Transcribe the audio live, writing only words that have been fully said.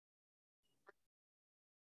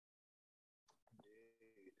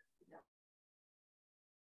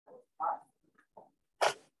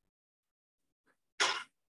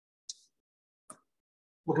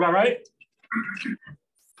Look about right.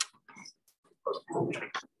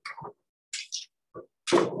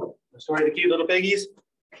 Story of the cute little piggies.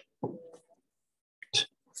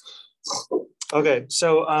 Okay,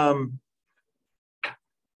 so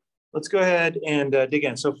let's go ahead and dig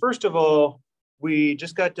in. So first of all, we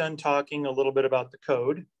just got done talking a little bit about the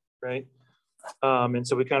code, right? And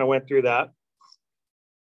so we kind of went through that.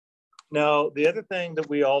 Now, the other thing that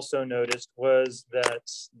we also noticed was that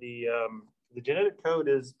the genetic code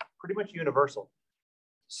is pretty much universal.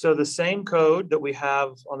 So the same code that we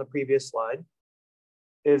have on the previous slide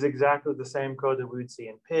is exactly the same code that we would see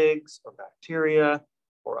in pigs or bacteria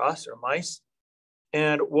or us or mice.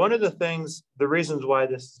 And one of the things, the reasons why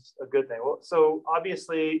this is a good thing, well, so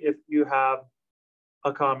obviously if you have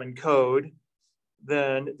a common code,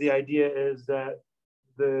 then the idea is that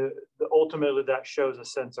the ultimately that shows a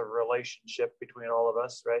sense of relationship between all of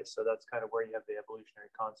us, right? So that's kind of where you have the evolutionary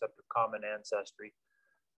concept of common ancestry.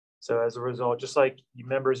 So as a result, just like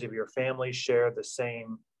members of your family share the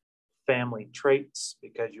same family traits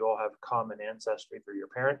because you all have common ancestry through your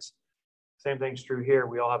parents, same thing's true here.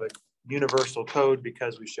 We all have a universal code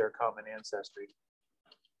because we share common ancestry.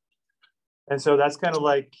 And so that's kind of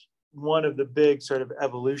like one of the big sort of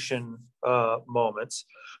evolution moments.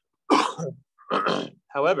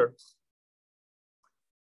 However,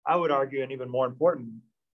 I would argue an even more important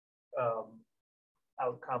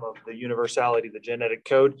outcome of the universality of the genetic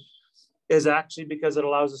code is actually because it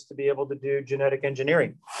allows us to be able to do genetic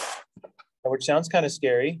engineering, which sounds kind of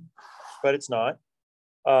scary, but it's not.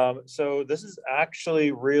 So this is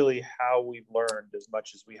actually really how we've learned as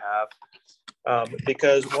much as we have,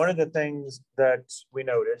 because one of the things that we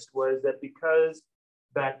noticed was that because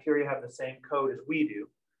bacteria have the same code as we do,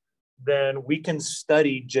 then we can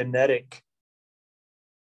study genetic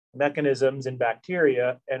mechanisms in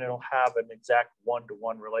bacteria and it'll have an exact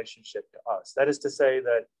one-to-one relationship to us. That is to say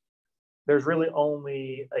that there's really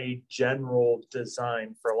only a general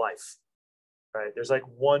design for life, right? There's like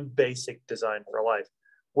one basic design for life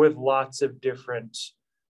with lots of different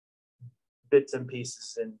bits and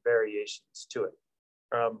pieces and variations to it.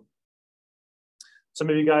 Some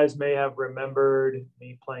of you guys may have remembered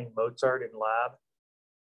me playing Mozart in lab.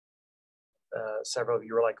 Several of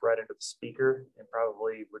you were like right under the speaker and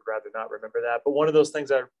probably would rather not remember that. But one of those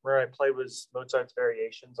things where I played was Mozart's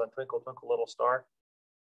variations on Twinkle, Twinkle, Little Star,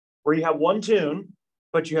 where you have one tune,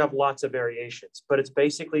 but you have lots of variations, but it's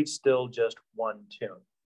basically still just one tune,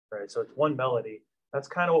 right? So it's one melody. That's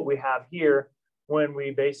kind of what we have here when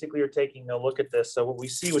we basically are taking a look at this. So what we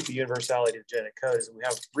see with the universality of the genetic code is that we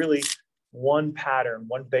have really one pattern,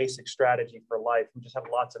 one basic strategy for life. We just have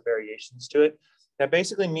lots of variations to it. That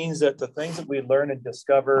basically means that the things that we learn and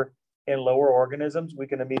discover in lower organisms, we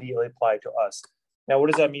can immediately apply to us. Now,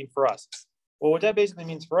 what does that mean for us? Well, what that basically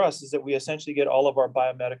means for us is that we essentially get all of our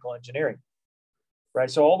biomedical engineering,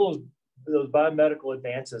 right? So all those biomedical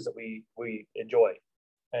advances that we enjoy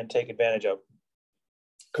and take advantage of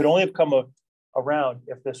could only have come around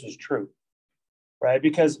if this was true, right?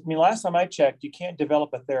 Because, I mean, last time I checked, you can't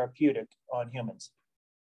develop a therapeutic on humans.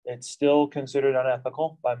 It's still considered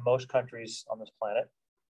unethical by most countries on this planet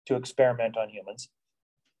to experiment on humans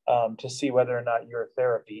to see whether or not your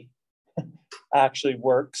therapy actually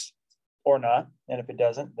works or not. And if it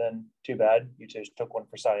doesn't, then too bad, you just took one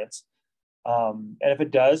for science. And if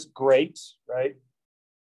it does, great, right?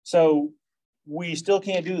 So we still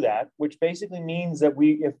can't do that, which basically means that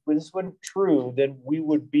if this wasn't true, then we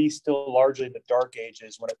would be still largely the dark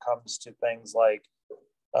ages when it comes to things like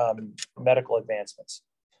medical advancements.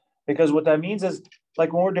 Because what that means is,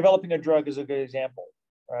 like when we're developing a drug is a good example,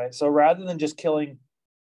 right? So rather than just killing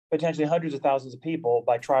potentially hundreds of thousands of people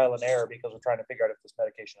by trial and error because we're trying to figure out if this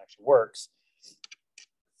medication actually works,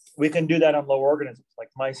 we can do that on lower organisms, like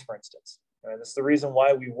mice, for instance. Right? That's the reason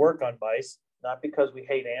why we work on mice, not because we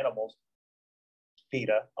hate animals.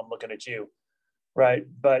 PETA, I'm looking at you, right?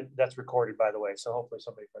 But that's recorded, by the way, so hopefully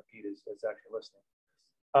somebody from PETA is actually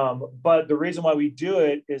listening. But the reason why we do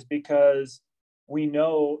it is because we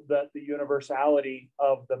know that the universality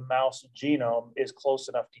of the mouse genome is close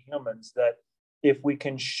enough to humans that if we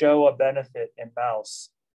can show a benefit in mouse,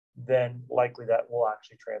 then likely that will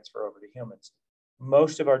actually transfer over to humans.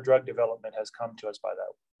 Most of our drug development has come to us by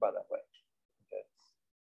that way. Okay.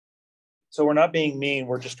 So we're not being mean.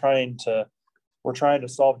 We're just trying to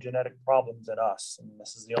solve genetic problems in us, and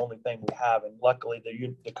this is the only thing we have. And luckily,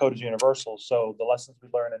 the code is universal. So the lessons we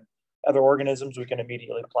learn in other organisms, we can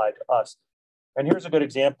immediately apply to us. And here's a good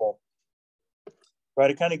example, right?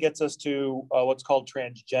 It kind of gets us to what's called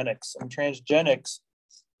transgenics. And transgenics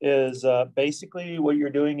is basically what you're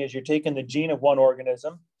doing is you're taking the gene of one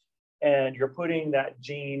organism and you're putting that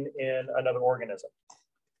gene in another organism.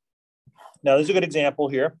 Now, this is a good example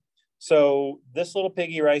here. So this little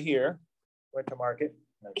piggy right here went to market.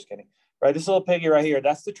 No, just kidding. Right, this little piggy right here,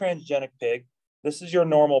 that's the transgenic pig. This is your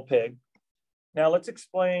normal pig. Now, let's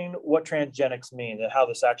explain what transgenics mean and how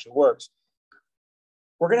this actually works.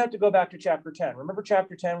 We're going to have to go back to chapter 10. Remember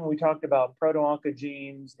chapter 10 when we talked about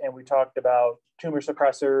proto-oncogenes and we talked about tumor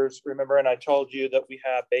suppressors? Remember, and I told you that we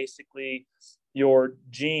have basically your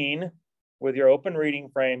gene with your open reading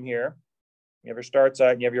frame here. You have your start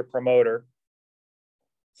site and you have your promoter.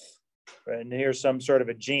 And here's some sort of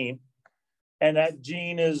a gene. And that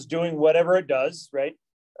gene is doing whatever it does, right?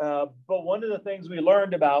 But one of the things we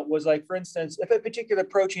learned about was, like, for instance, if a particular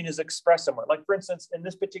protein is expressed somewhere, like for instance, in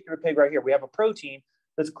this particular pig right here, we have a protein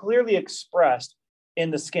that's clearly expressed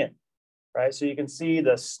in the skin, right? So you can see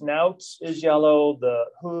the snout is yellow, the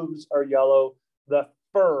hooves are yellow, the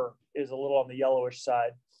fur is a little on the yellowish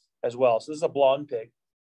side as well. So this is a blonde pig.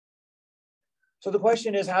 So the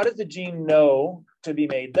question is, how does the gene know to be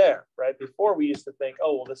made there, right? Before we used to think,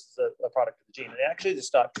 oh, well, this is a product of the gene. And actually,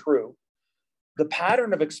 it's not true. The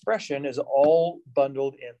pattern of expression is all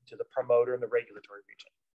bundled into the promoter and the regulatory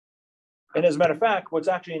region. And as a matter of fact, what's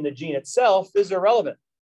actually in the gene itself is irrelevant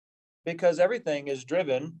because everything is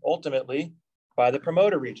driven ultimately by the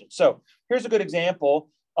promoter region. So here's a good example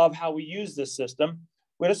of how we use this system.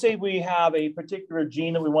 Let's say we have a particular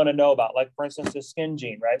gene that we want to know about, like for instance, the skin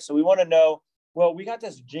gene, right? So we want to know, well, we got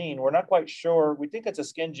this gene. We're not quite sure. We think it's a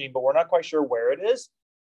skin gene, but we're not quite sure where it is.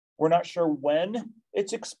 We're not sure when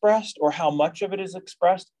it's expressed or how much of it is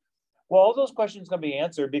expressed. Well, all those questions can be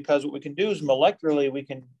answered because what we can do is molecularly,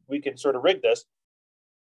 we can sort of rig this.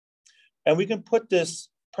 And we can put this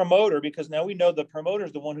promoter, because now we know the promoter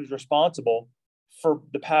is the one who's responsible for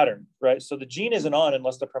the pattern, right? So the gene isn't on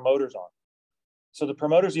unless the promoter's on. So the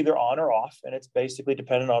promoter is either on or off, and it's basically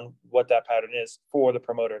dependent on what that pattern is for the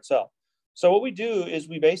promoter itself. So what we do is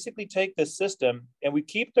we basically take this system and we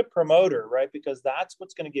keep the promoter, right? Because that's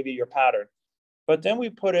what's going to give you your pattern. But then we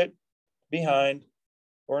put it behind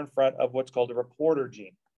or in front of what's called a reporter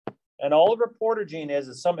gene. And all a reporter gene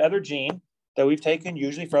is some other gene that we've taken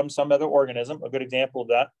usually from some other organism. A good example of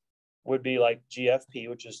that would be like GFP,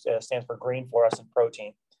 which is, stands for green fluorescent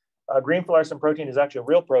protein. Green fluorescent protein is actually a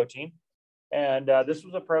real protein. And this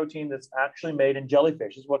was a protein that's actually made in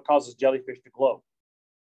jellyfish. This is what causes jellyfish to glow.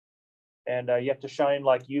 And you have to shine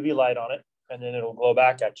like UV light on it, and then it'll glow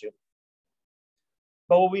back at you.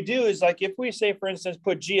 But what we do is, like, if we say, for instance,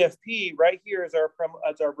 put GFP right here as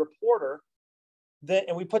our reporter, then,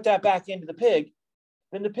 and we put that back into the pig,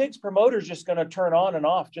 then the pig's promoter is just going to turn on and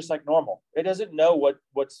off just like normal. It doesn't know what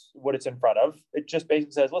it's in front of. It just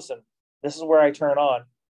basically says, listen, this is where I turn on,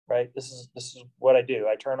 right? This is what I do.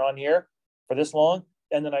 I turn on here for this long,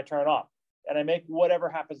 and then I turn off, and I make whatever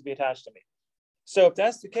happens to be attached to me. So if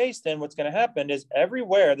that's the case, then what's going to happen is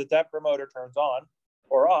everywhere that promoter turns on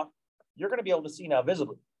or off, you're going to be able to see now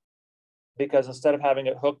visibly, because instead of having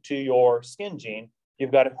it hooked to your skin gene,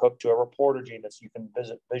 you've got it hooked to a reporter gene that you can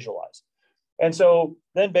visualize. And so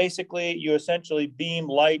then basically you essentially beam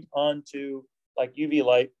light onto, like UV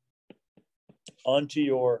light, onto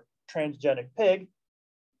your transgenic pig.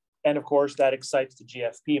 And of course that excites the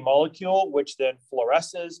GFP molecule, which then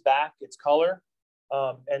fluoresces back its color.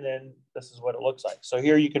 And then this is what it looks like. So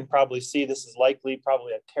here you can probably see this is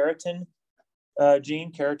probably a keratin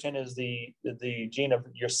gene. Keratin is the gene of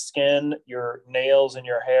your skin, your nails, and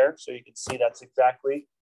your hair. So you can see that's exactly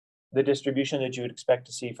the distribution that you would expect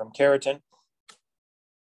to see from keratin.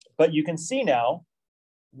 But you can see now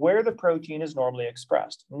where the protein is normally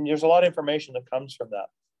expressed. And there's a lot of information that comes from that.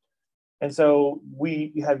 And so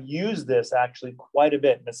we have used this actually quite a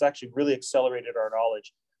bit. And it's actually really accelerated our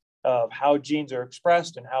knowledge of how genes are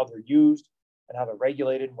expressed and how they're used and how they're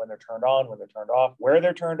regulated, when they're turned on, when they're turned off, where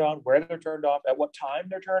they're turned on, where they're turned off, at what time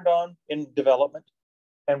they're turned on in development,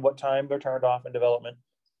 and what time they're turned off in development.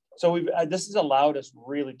 So this has allowed us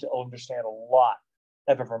really to understand a lot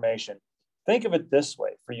of information. Think of it this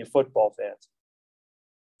way for you football fans,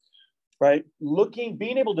 right?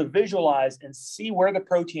 Being able to visualize and see where the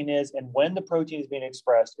protein is and when the protein is being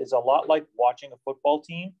expressed is a lot like watching a football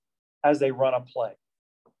team as they run a play.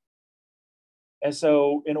 And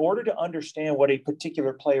so in order to understand what a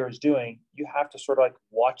particular player is doing, you have to sort of like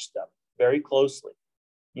watch them very closely.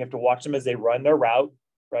 You have to watch them as they run their route,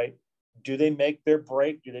 right? Do they make their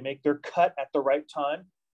break? Do they make their cut at the right time,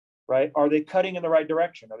 right? Are they cutting in the right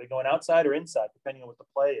direction? Are they going outside or inside, depending on what the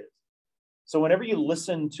play is? So whenever you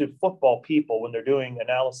listen to football people, when they're doing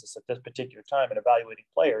analysis at this particular time and evaluating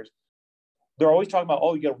players, they're always talking about,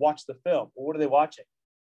 oh, you got to watch the film. Well, what are they watching?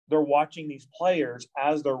 they're watching these players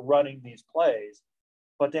as they're running these plays,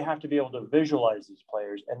 but they have to be able to visualize these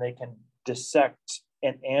players, and they can dissect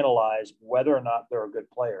and analyze whether or not they're a good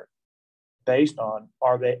player based on,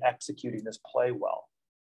 are they executing this play well?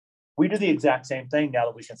 We do the exact same thing now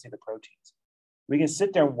that we can see the proteins. We can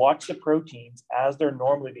sit there and watch the proteins as they're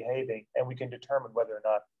normally behaving, and we can determine whether or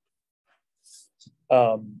not,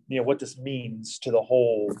 what this means to the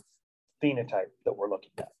whole phenotype that we're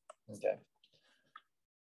looking at. Okay.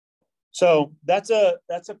 So that's a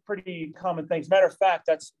pretty common thing. As a matter of fact,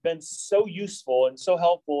 that's been so useful and so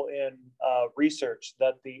helpful in research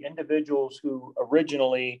that the individuals who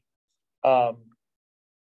originally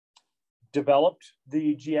developed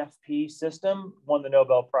the GFP system won the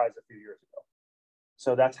Nobel Prize a few years ago.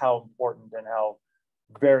 So that's how important and how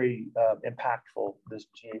very impactful this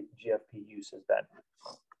GFP use has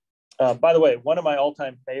been. By the way, one of my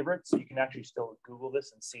all-time favorites, you can actually still Google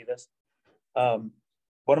this and see this.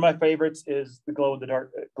 One of my favorites is the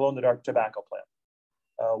glow-in-the-dark tobacco plant,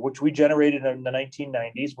 which we generated in the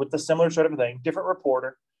 1990s with a similar sort of thing, different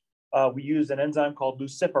reporter. We used an enzyme called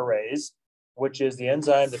luciferase, which is the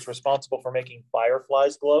enzyme that's responsible for making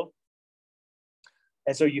fireflies glow.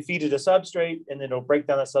 And so you feed it a substrate, and then it'll break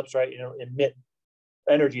down that substrate and it'll emit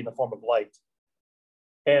energy in the form of light.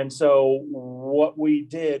 And so what we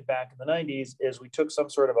did back in the 90s is we took some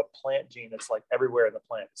sort of a plant gene that's like everywhere in the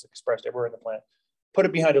plant. It's expressed everywhere in the plant, put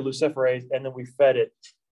it behind a luciferase, and then we fed it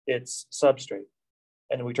its substrate.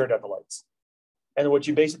 And then we turned out the lights. And what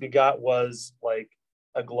you basically got was like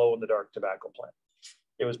a glow-in-the-dark tobacco plant.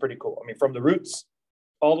 It was pretty cool. I mean, from the roots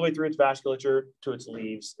all the way through its vasculature to its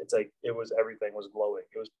leaves, it's like everything was glowing.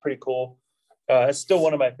 It was pretty cool. It's still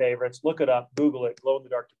one of my favorites. Look it up, Google it,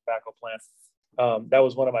 glow-in-the-dark tobacco plant. That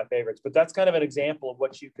was one of my favorites. But that's kind of an example of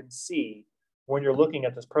what you can see when you're looking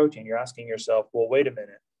at this protein. You're asking yourself, well, wait a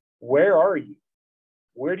minute, where are you?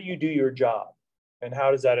 Where do you do your job? And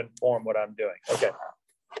how does that inform what I'm doing? Okay.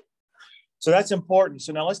 So that's important.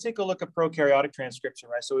 So now let's take a look at prokaryotic transcription,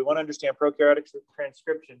 right? So we want to understand prokaryotic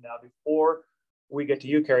transcription now before we get to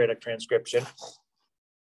eukaryotic transcription.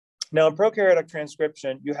 Now in prokaryotic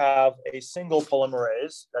transcription, you have a single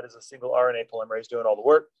polymerase, that is a single RNA polymerase doing all the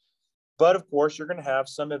work. But of course, you're going to have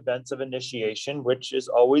some events of initiation, which is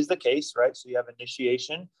always the case, right? So you have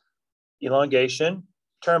initiation, elongation,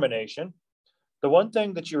 termination. The one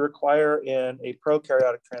thing that you require in a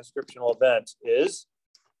prokaryotic transcriptional event is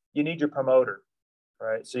you need your promoter,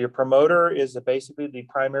 right? So your promoter is basically the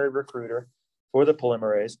primary recruiter for the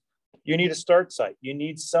polymerase. You need a start site. You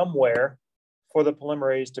need somewhere for the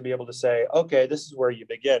polymerase to be able to say, okay, this is where you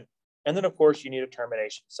begin. And then of course you need a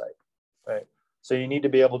termination site, right? So you need to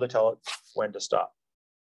be able to tell it when to stop.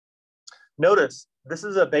 Notice this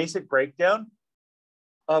is a basic breakdown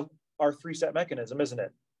of our three-step mechanism, isn't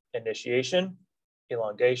it? Initiation,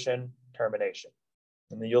 elongation, termination.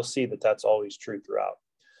 And then you'll see that that's always true throughout.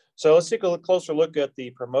 So let's take a closer look at the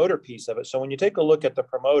promoter piece of it. So when you take a look at the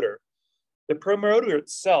promoter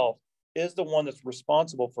itself is the one that's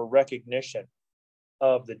responsible for recognition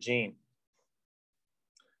of the gene.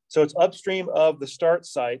 So it's upstream of the start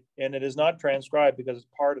site, and it is not transcribed because it's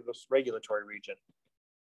part of this regulatory region,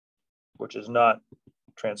 which is not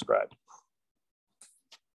transcribed.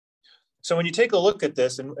 So when you take a look at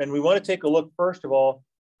this, and we want to take a look, first of all,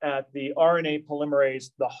 at the RNA polymerase,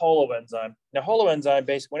 the holoenzyme. Now, holoenzyme,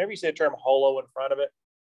 basically, whenever you say the term holo in front of it,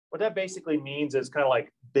 what that basically means is kind of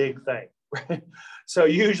like big thing, right? So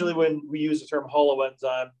usually when we use the term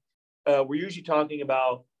holoenzyme, we're usually talking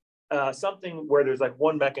about something where there's like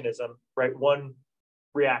one mechanism, right? One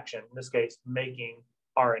reaction, in this case, making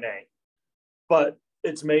RNA, but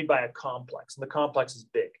it's made by a complex, and the complex is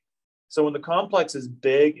big. So when the complex is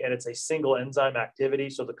big and it's a single enzyme activity,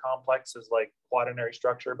 so the complex is like quaternary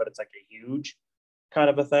structure, but it's like a huge kind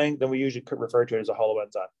of a thing, then we usually could refer to it as a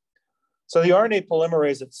holoenzyme. So the RNA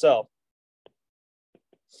polymerase itself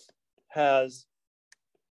has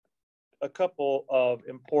a couple of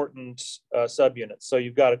important subunits. So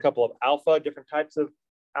you've got a couple of alpha, different types of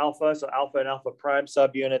alpha, so alpha and alpha prime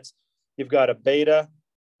subunits. You've got a beta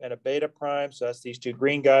and a beta prime, so that's these two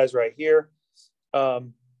green guys right here.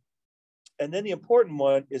 And then the important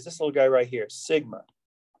one is this little guy right here, sigma,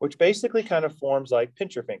 which basically kind of forms like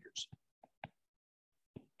pincher fingers.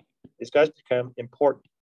 These guys become important.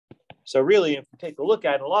 So really, if you take a look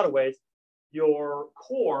at it in a lot of ways, your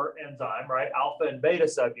core enzyme, right, alpha and beta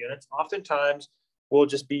subunits, oftentimes will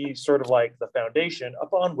just be sort of like the foundation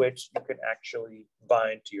upon which you can actually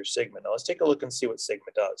bind to your sigma. Now let's take a look and see what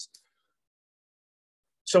sigma does.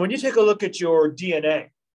 So when you take a look at your DNA,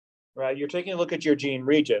 right, you're taking a look at your gene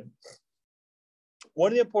region.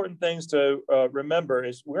 one of the important things to remember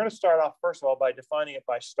is we're going to start off, first of all, by defining it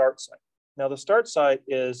by start site. Now, the start site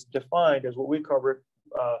is defined as what we refer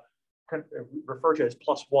to as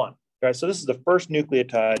 +1. Right? So this is the first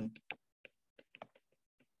nucleotide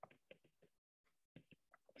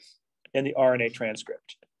in the RNA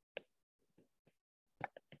transcript.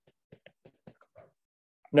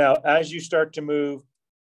 Now, as you start to move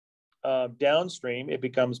downstream, it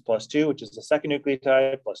becomes +2, which is the second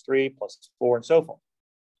nucleotide, +3, +4, and so forth.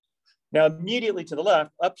 Now, immediately to the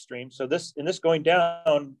left, upstream, so this going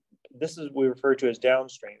down, this is what we refer to as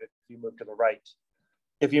downstream if you move to the right.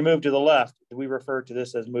 If you move to the left, we refer to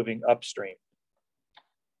this as moving upstream.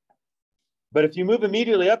 But if you move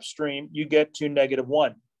immediately upstream, you get to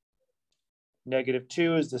 -1.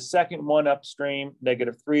 -2 is the second one upstream,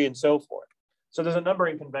 -3, and so forth. So there's a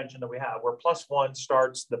numbering convention that we have where +1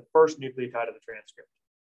 starts the first nucleotide of the transcript.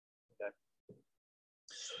 Okay.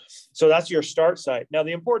 So that's your start site. Now,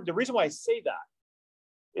 the reason why I say that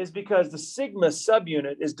is because the sigma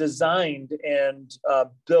subunit is designed and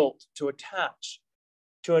built to attach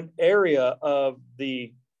to an area of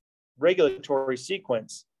the regulatory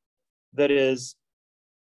sequence that is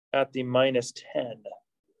at the -10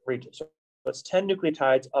 region. So it's 10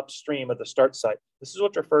 nucleotides upstream of the start site. This is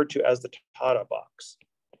what's referred to as the Tata box.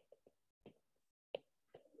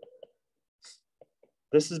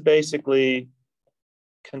 This is basically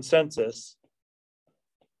consensus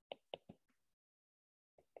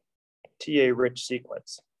TA-rich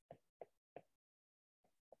sequence.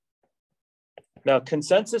 Now,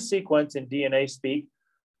 consensus sequence in DNA speak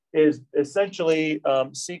is essentially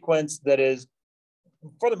sequence that is,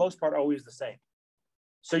 for the most part, always the same.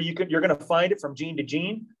 So you're going to find it from gene to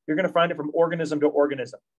gene. You're going to find it from organism to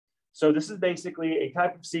organism. So this is basically a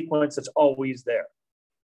type of sequence that's always there.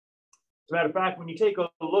 As a matter of fact, when you take a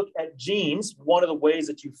look at genes, one of the ways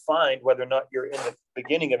that you find whether or not you're in the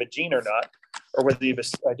beginning of a gene or not, or whether you've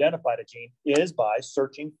identified a gene, is by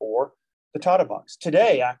searching for the Tata box.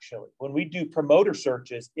 Today, actually, when we do promoter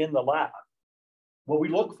searches in the lab, what we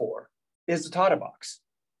look for is the Tata box,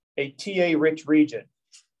 a TA-rich region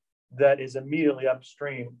that is immediately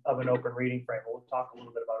upstream of an open reading frame. We'll talk a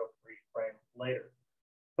little bit about open reading frame later.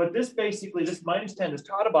 But this basically, this -10, this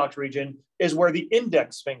Tata box region, is where the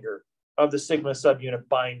index finger of the sigma subunit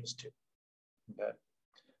binds to. Okay.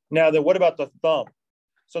 Now, then what about the thumb?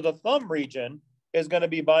 So the thumb region is going to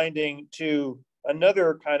be binding to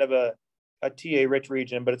another kind of a TA-rich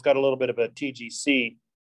region, but it's got a little bit of a TGC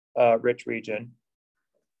rich region,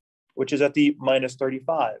 which is at the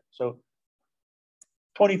 -35. So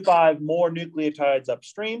 25 more nucleotides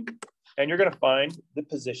upstream, and you're going to find the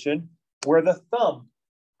position where the thumb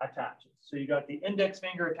attaches. So you got the index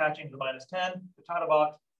finger attaching to the -10, the Tata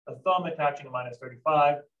box, the thumb attaching to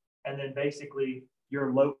 -35, and then basically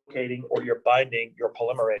you're locating or you're binding your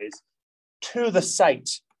polymerase to the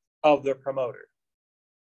site of the promoter.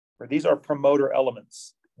 Or these are promoter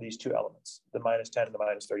elements, these two elements, the -10 and the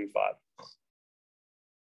 -35.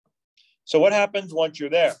 So what happens once you're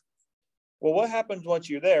there? Well, what happens once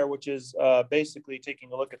you're there, which is basically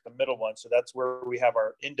taking a look at the middle one. So that's where we have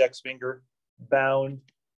our index finger bound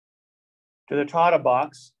to the Tata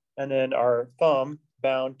box, and then our thumb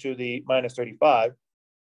bound to the -35.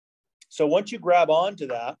 So once you grab onto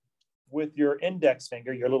that with your index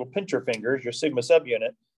finger, your little pincher fingers, your sigma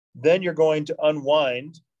subunit, then you're going to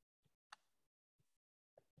unwind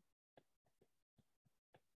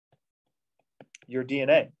your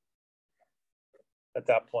DNA at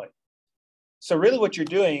that point. So really what you're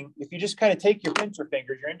doing, if you just kind of take your pincher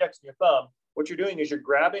fingers, your index and your thumb, what you're doing is you're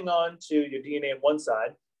grabbing onto your DNA on one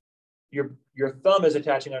side, your thumb is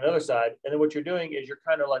attaching on the other side, and then what you're doing is you're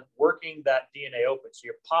kind of like working that DNA open. So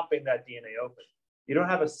you're popping that DNA open. You don't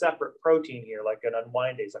have a separate protein here, like an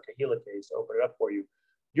unwindase, like a helicase to open it up for you.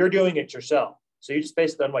 You're doing it yourself. So you just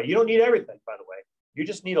basically unwind. You don't need everything, by the way. You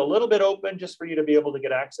just need a little bit open just for you to be able to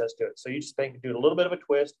get access to it. So you just do a little bit of a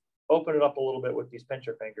twist, open it up a little bit with these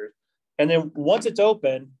pincher fingers. And then once it's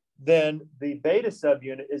open, then the beta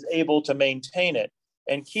subunit is able to maintain it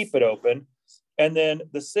and keep it open. And then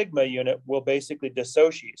the sigma unit will basically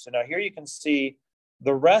dissociate. So now here you can see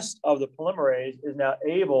the rest of the polymerase is now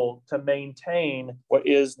able to maintain what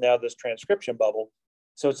is now this transcription bubble.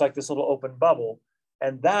 So it's like this little open bubble.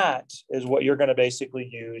 And that is what you're going to basically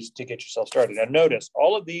use to get yourself started. Now notice,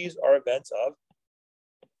 all of these are events of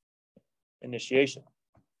initiation.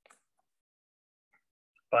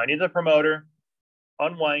 Finding the promoter,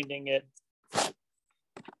 unwinding it,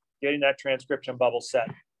 getting that transcription bubble set.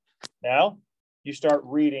 Now you start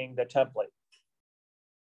reading the template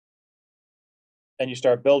and you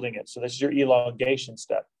start building it. So this is your elongation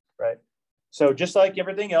step, right? So just like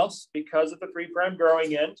everything else, because of the 3'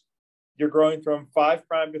 growing end, you're growing from 5'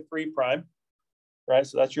 to 3', right?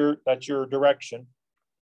 So that's your direction.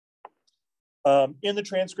 In the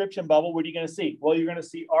transcription bubble, what are you going to see? Well, you're going to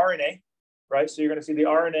see RNA, right? So you're going to see the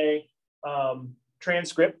RNA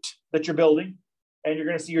transcript that you're building, and you're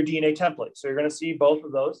going to see your DNA template. So you're going to see both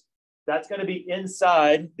of those. That's going to be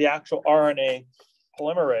inside the actual RNA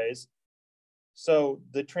polymerase. So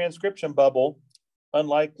the transcription bubble,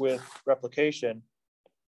 unlike with replication,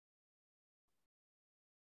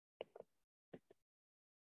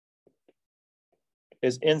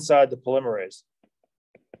 is inside the polymerase.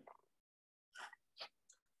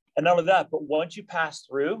 And not only that, but once you pass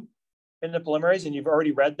through in the polymerase and you've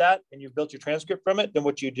already read that and you've built your transcript from it, then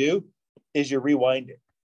what you do is you rewind it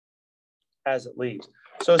as it leaves.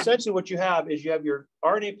 So essentially what you have is you have your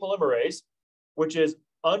RNA polymerase, which is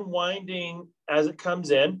unwinding as it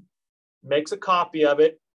comes in, makes a copy of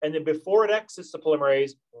it, and then before it exits the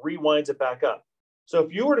polymerase, rewinds it back up. So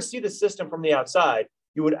if you were to see the system from the outside,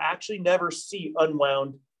 you would actually never see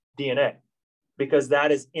unwound DNA because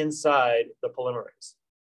that is inside the polymerase,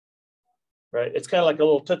 right? It's kind of like a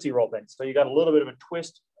little Tootsie Roll thing. So you got a little bit of a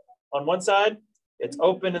twist on one side, it's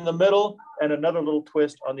open in the middle, and another little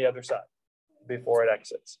twist on the other side before it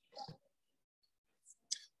exits.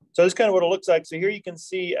 So this is kind of what it looks like. So here you can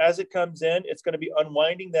see as it comes in, it's going to be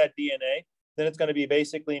unwinding that DNA. Then it's going to be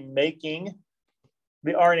basically making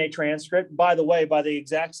the RNA transcript, by the way, by the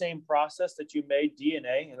exact same process that you made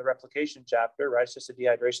DNA in the replication chapter, right? It's just a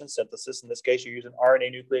dehydration synthesis. In this case, you're using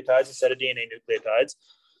RNA nucleotides instead of DNA nucleotides.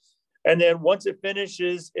 And then once it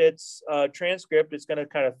finishes its transcript, it's going to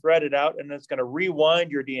kind of thread it out, and then it's going to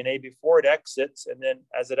rewind your DNA before it exits. And then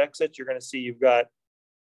as it exits, you're going to see you've got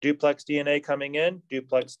duplex DNA coming in,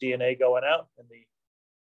 duplex DNA going out, and the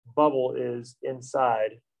bubble is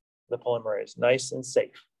inside the polymerase, nice and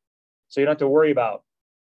safe. So you don't have to worry about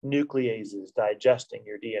nucleases digesting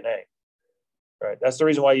your DNA, right? That's the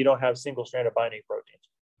reason why you don't have single-stranded binding proteins.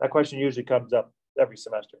 That question usually comes up every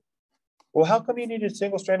semester. Well, how come you needed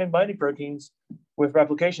single-stranded binding proteins with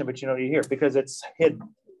replication, but you don't need here? Because it's hidden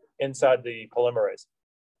inside the polymerase.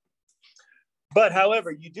 But however,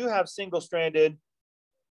 you do have single-stranded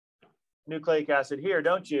nucleic acid here,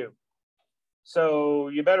 don't you? So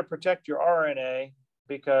you better protect your RNA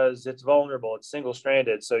because it's vulnerable, it's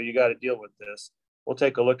single-stranded, so you got to deal with this. We'll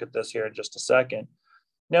take a look at this here in just a second.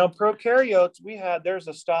 Now, in prokaryotes, there's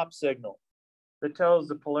a stop signal that tells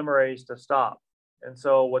the polymerase to stop. And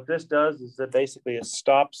so what this does is that basically it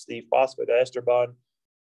stops the phosphodiester bond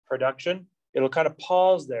production. It'll kind of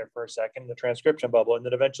pause there for a second in the transcription bubble, and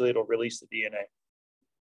then eventually it'll release the DNA.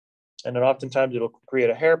 And then oftentimes it'll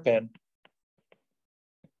create a hairpin,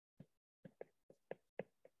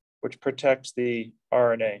 which protects the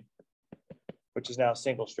RNA, which is now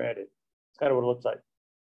single-stranded. It's kind of what it looks like.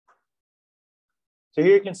 So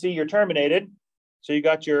here you can see you're terminated. So you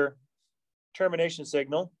got your termination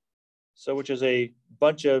signal, so which is a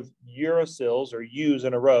bunch of uracils or U's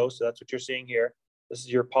in a row. So that's what you're seeing here. This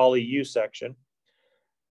is your poly U section.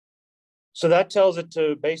 So that tells it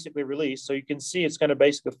to basically release. So you can see it's going to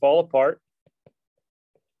basically fall apart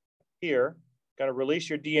here. Going to release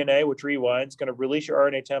your DNA, which rewinds, going to release your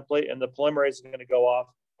RNA template, and the polymerase is going to go off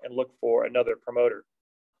and look for another promoter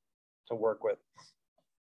to work with.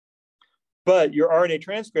 But your RNA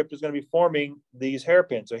transcript is going to be forming these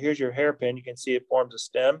hairpins. So here's your hairpin. You can see it forms a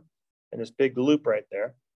stem and this big loop right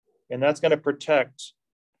there. And that's going to protect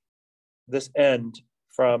this end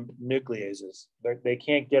from nucleases. They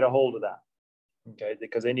can't get a hold of that, okay,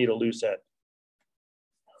 because they need a loose end.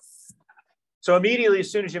 So immediately,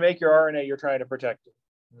 as soon as you make your RNA, you're trying to protect it.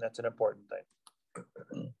 And that's an important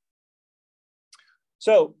thing.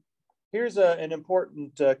 So here's an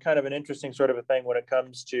important, kind of an interesting sort of a thing when it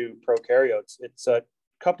comes to prokaryotes. It's a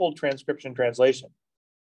coupled transcription translation.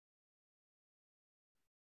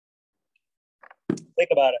 Think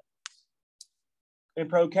about it. In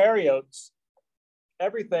prokaryotes,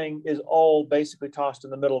 everything is all basically tossed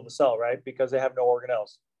in the middle of the cell, right? Because they have no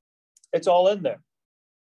organelles. It's all in there.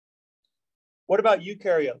 What about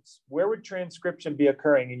eukaryotes? Where would transcription be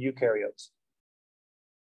occurring in eukaryotes?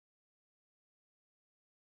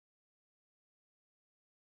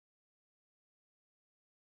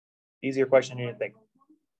 Easier question than you think.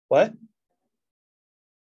 What?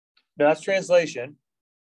 No, that's translation.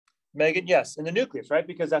 Megan, yes, in the nucleus, right?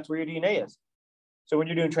 Because that's where your DNA is. So when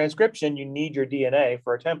you're doing transcription, you need your DNA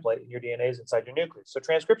for a template, and your DNA is inside your nucleus. So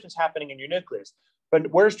transcription is happening in your nucleus. But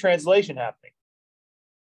where's translation happening?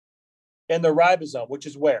 In the ribosome, which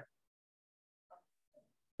is where?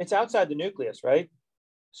 It's outside the nucleus, right?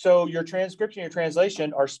 So your transcription and your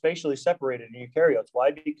translation are spatially separated in eukaryotes.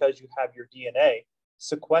 Why? Because you have your DNA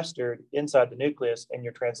sequestered inside the nucleus and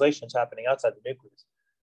your translation is happening outside the nucleus.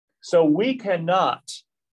 So we cannot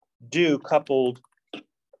do coupled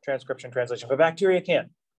transcription translation, but bacteria can,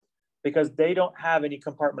 because they don't have any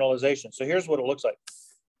compartmentalization. So here's what it looks like.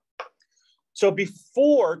 So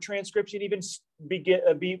before transcription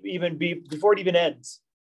before it even ends,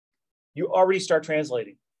 you already start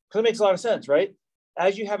translating. Because it makes a lot of sense, right?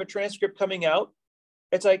 As you have a transcript coming out,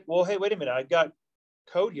 it's like, well, hey, wait a minute, I've got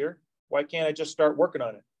code here. Why can't I just start working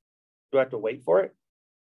on it? Do I have to wait for it?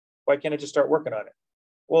 Why can't I just start working on it?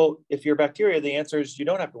 Well, if you're bacteria, the answer is you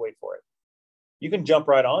don't have to wait for it. You can jump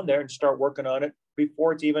right on there and start working on it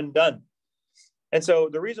before it's even done. And so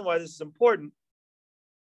the reason why this is important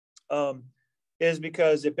is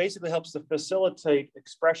because it basically helps to facilitate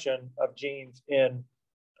expression of genes in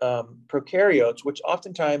prokaryotes, which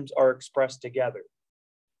oftentimes are expressed together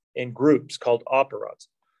in groups called operods.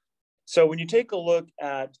 So when you take a look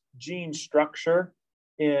at gene structure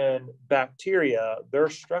in bacteria, they're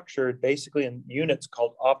structured basically in units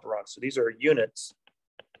called operods. So these are units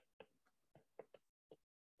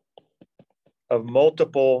of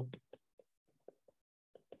multiple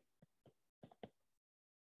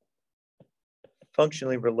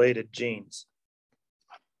functionally related genes.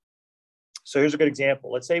 So here's a good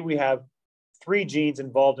example. Let's say we have 3 genes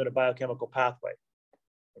involved in a biochemical pathway.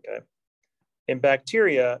 Okay. In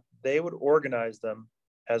bacteria, they would organize them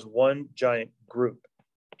as one giant group.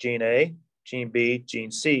 Gene A, gene B,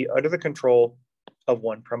 gene C, under the control of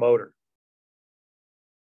one promoter.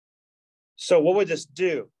 So what would this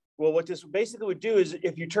do? Well, what this basically would do is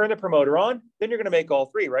if you turn the promoter on, then you're going to make all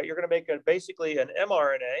 3, right? You're going to make basically an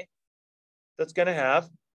mRNA that's going to have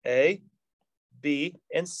A, B,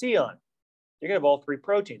 and C on. You're going to have all 3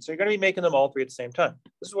 proteins. So you're going to be making them all 3 at the same time.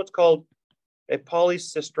 This is what's called a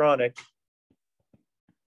polycistronic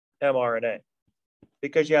mRNA,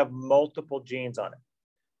 because you have multiple genes on it.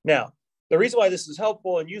 Now, the reason why this is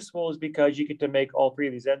helpful and useful is because you get to make all 3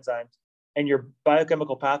 of these enzymes, and your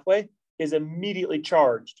biochemical pathway is immediately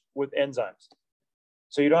charged with enzymes.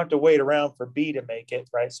 So you don't have to wait around for B to make it,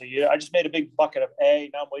 right? So I just made a big bucket of A,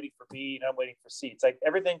 now I'm waiting for B, now I'm waiting for C. It's like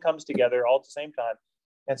everything comes together all at the same time.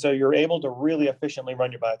 And so you're able to really efficiently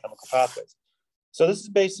run your biochemical pathways. So this is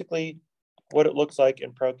basically what it looks like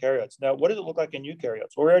in prokaryotes. Now, what does it look like in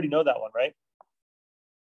eukaryotes? Well, we already know that one, right?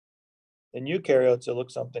 In eukaryotes, it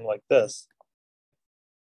looks something like this.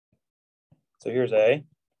 So here's A.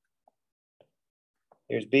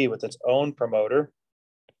 Here's B with its own promoter.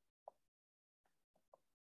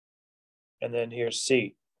 And then here's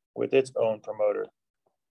C with its own promoter.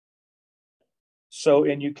 So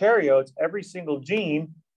in eukaryotes, every single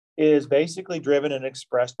gene is basically driven and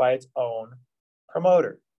expressed by its own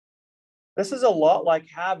promoter. This is a lot like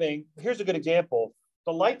having, here's a good example.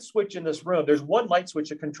 The light switch in this room, there's one light switch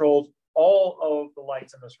that controls all of the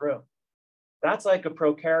lights in this room. That's like a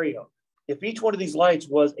prokaryote. If each one of these lights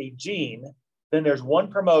was a gene, then there's one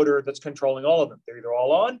promoter that's controlling all of them. They're either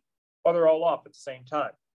all on or they're all off at the same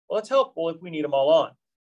time. Well, it's helpful if we need them all on.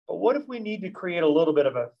 But what if we need to create a little bit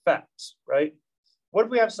of effect, right? What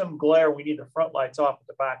if we have some glare, we need the front lights off and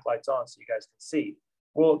the back lights on so you guys can see?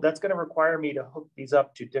 Well, that's going to require me to hook these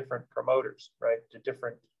up to different promoters, right? To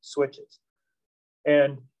different switches.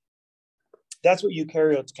 And that's what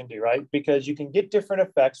eukaryotes can do, right? Because you can get different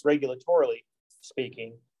effects regulatorily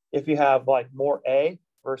speaking if you have like more A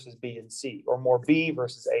versus B and C, or more B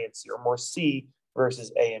versus A and C, or more C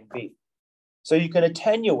versus A and B. So you can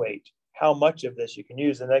attenuate how much of this you can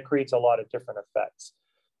use, and that creates a lot of different effects.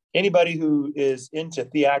 Anybody who is into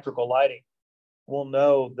theatrical lighting will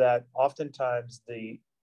know that oftentimes the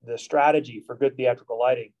strategy for good theatrical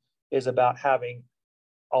lighting is about having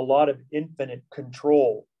a lot of infinite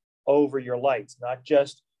control over your lights, not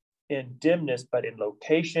just in dimness, but in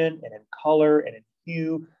location and in color and in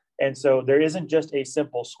hue. And so there isn't just a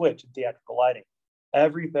simple switch in theatrical lighting.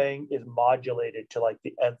 Everything is modulated to like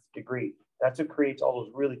the nth degree. That's what creates all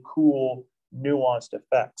those really cool, nuanced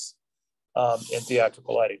effects in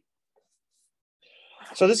theatrical lighting.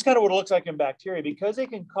 So this is kind of what it looks like in bacteria. Because they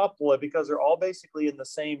can couple it, because they're all basically in the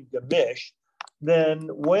same gamish, then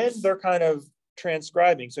when they're kind of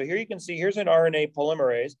transcribing, so here you can see, here's an RNA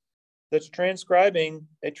polymerase that's transcribing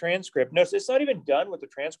a transcript. Notice it's not even done with the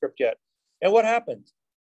transcript yet. And what happens?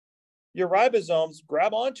 Your ribosomes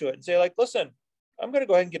grab onto it and say like, listen, I'm going to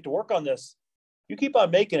go ahead and get to work on this. You keep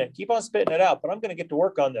on making it, keep on spitting it out, but I'm going to get to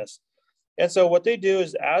work on this. And so what they do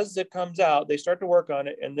is as it comes out, they start to work on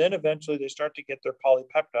it. And then eventually they start to get their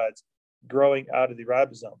polypeptides growing out of the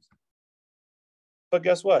ribosomes. But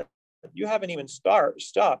guess what? you haven't even stopped.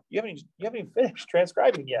 You haven't even finished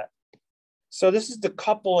transcribing yet. So this is the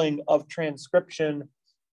coupling of transcription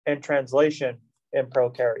and translation in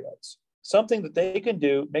prokaryotes. Something that they can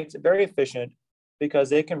do makes it very efficient because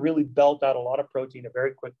they can really belt out a lot of protein in a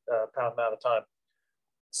very quick amount of time.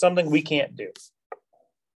 Something we can't do,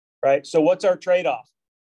 right? So what's our trade-off?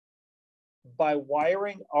 By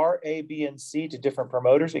wiring R, A, B, and C to different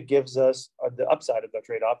promoters, it gives us, the upside of the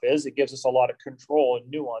trade-off is it gives us a lot of control and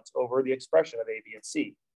nuance over the expression of A, B, and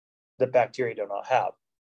C that bacteria do not have.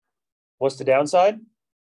 What's the downside?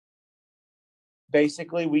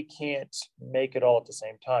 Basically, we can't make it all at the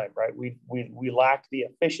same time, right? We lack the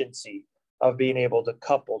efficiency of being able to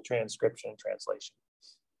couple transcription and translation.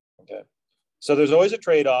 Okay, so there's always a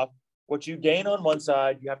trade-off. What you gain on one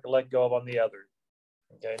side, you have to let go of on the other.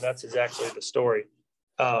 Okay, and that's exactly the story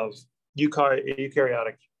of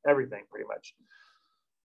eukaryotic everything, pretty much.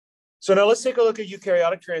 So now let's take a look at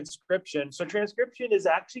eukaryotic transcription. So transcription is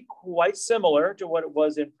actually quite similar to what it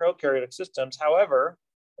was in prokaryotic systems. However,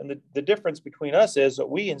 and the difference between us is that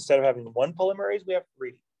we, instead of having one polymerase, we have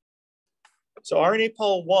three. So RNA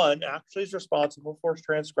pol 1 actually is responsible for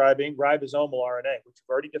transcribing ribosomal RNA, which we've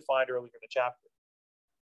already defined earlier in the chapter.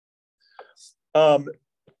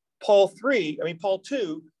 Pol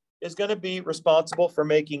 2 is going to be responsible for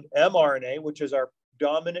making mRNA, which is our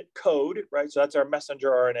dominant code, right? So that's our messenger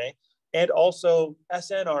RNA, and also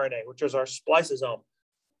snRNA, which is our spliceosome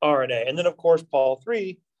RNA. And then, of course, Pol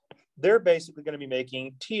 3, they're basically going to be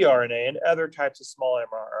making tRNA and other types of small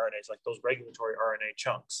mRNAs, like those regulatory RNA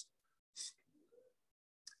chunks.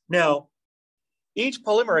 Now, each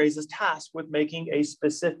polymerase is tasked with making a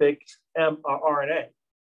specific mRNA.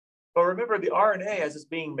 But remember, the RNA, as it's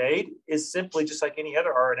being made, is simply just like any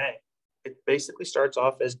other RNA. It basically starts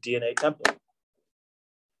off as DNA template.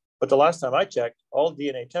 But the last time I checked, all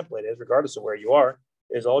DNA template is, regardless of where you are,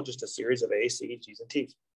 is all just a series of A's, C's, G's, and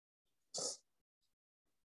T's.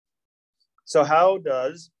 So how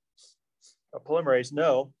does a polymerase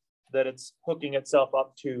know that it's hooking itself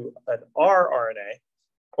up to an rRNA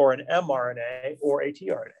or an mRNA or a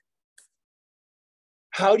tRNA?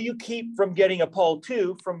 How do you keep from getting a Pol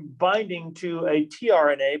 2 from binding to a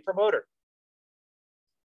tRNA promoter?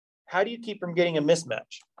 How do you keep from getting a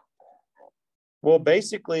mismatch? Well,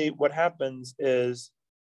 basically what happens is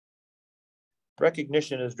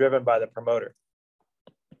recognition is driven by the promoter.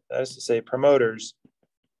 That is to say, promoters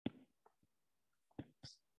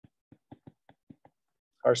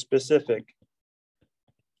are specific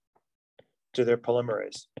to their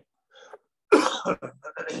polymerase.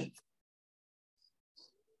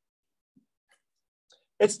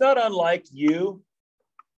 It's not unlike you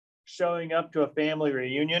showing up to a family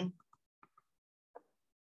reunion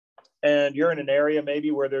and you're in an area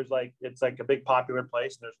maybe where there's like, it's like a big popular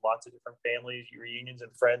place and there's lots of different family reunions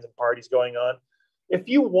and friends and parties going on. If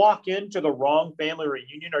you walk into the wrong family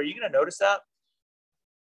reunion, are you going to notice that?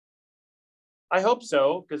 I hope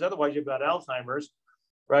so, because otherwise you've got Alzheimer's,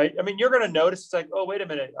 right? I mean, you're going to notice it's like, oh, wait a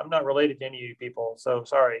minute, I'm not related to any of you people. So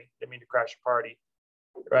sorry, didn't mean to crash your party,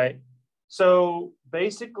 right? So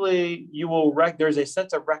basically you will, there's a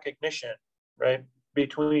sense of recognition, right,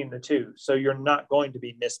 between the two. So you're not going to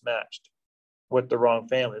be mismatched with the wrong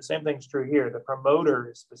family. The same thing's true here. The promoter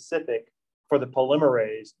is specific for the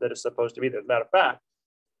polymerase that is supposed to be there. As a matter of fact,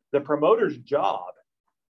 the promoter's job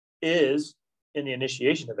is, in the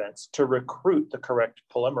initiation events, to recruit the correct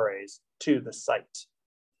polymerase to the site.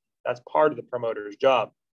 That's part of the promoter's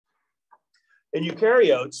job. In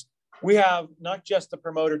eukaryotes, we have not just the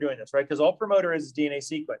promoter doing this, right? Because all promoter is DNA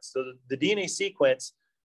sequence. So the DNA sequence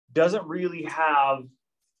doesn't really have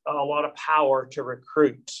a lot of power to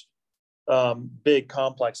recruit big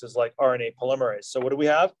complexes like RNA polymerase. So what do we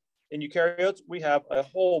have in eukaryotes? We have a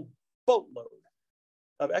whole boatload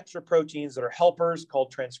of extra proteins that are helpers called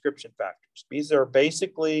transcription factors. These are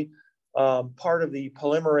basically part of the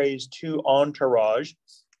polymerase II entourage,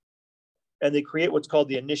 and they create what's called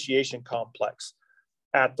the initiation complex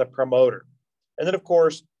at the promoter. And then, of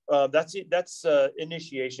course, that's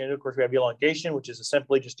initiation. Of course, we have elongation, which is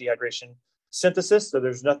simply just dehydration synthesis. So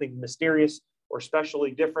there's nothing mysterious or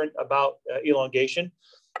specially different about elongation.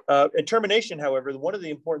 And termination, however, one of the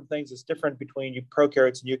important things that's different between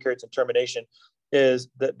prokaryotes and eukaryotes and termination is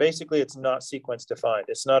that basically it's not sequence defined.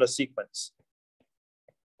 It's not a sequence.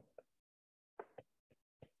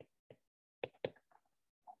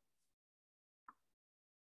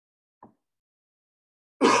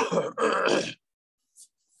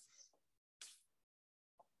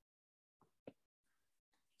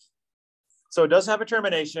 So it does have a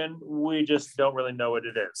termination. We just don't really know what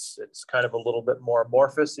it is. It's kind of a little bit more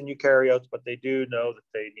amorphous in eukaryotes, but they do know that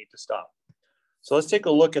they need to stop. So let's take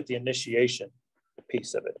a look at the initiation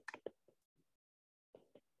piece of it.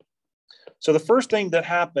 So the first thing that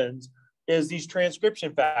happens is these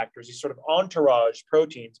transcription factors, these sort of entourage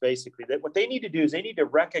proteins, basically, that what they need to do is they need to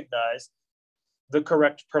recognize the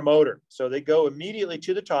correct promoter. So they go immediately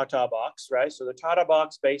to the TATA box, right? So the TATA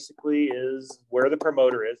box basically is where the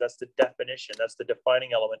promoter is. That's the definition. That's the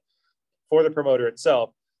defining element for the promoter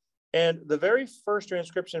itself. And the very first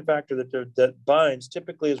transcription factor that binds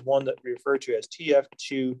typically is one that we refer to as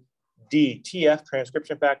TF2D, TF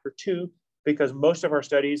transcription factor 2, because most of our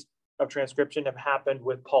studies of transcription have happened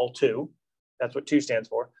with Pol2. That's what 2 stands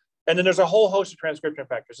for. And then there's a whole host of transcription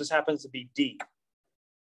factors. This happens to be D.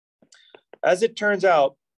 As it turns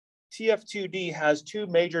out, TF2D has 2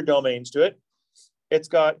 major domains to it. It's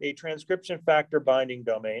got a transcription factor binding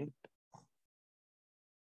domain,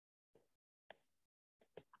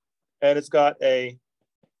 and it's got a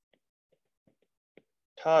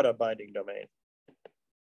TATA binding domain,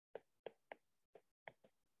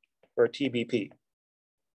 or TBP,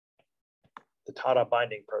 the TATA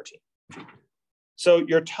binding protein. So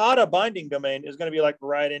your TATA binding domain is going to be like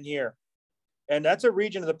right in here. And that's a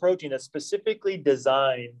region of the protein that's specifically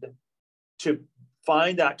designed to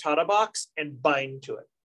find that TATA box and bind to it.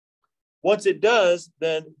 Once it does,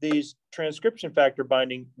 then these transcription factor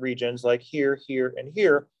binding regions like here, here, and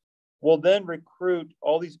here will then recruit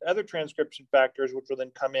all these other transcription factors, which will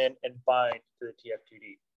then come in and bind to the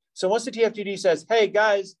TF2D. So once the TF2D says, hey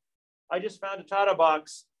guys, I just found a TATA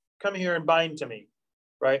box, come here and bind to me,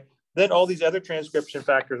 right? Then all these other transcription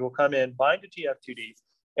factors will come in, bind to TF2D,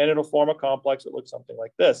 and it'll form a complex that looks something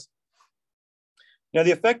like this. Now,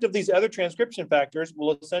 the effect of these other transcription factors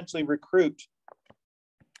will essentially recruit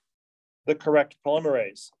the correct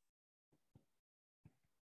polymerase.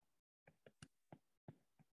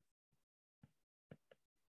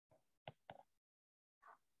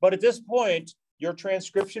 But at this point, your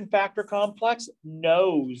transcription factor complex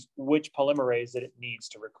knows which polymerase that it needs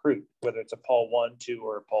to recruit, whether it's a Pol1, 2,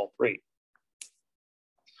 or a Pol3.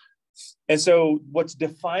 And so what's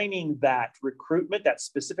defining that recruitment, that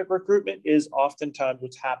specific recruitment, is oftentimes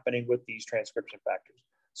what's happening with these transcription factors.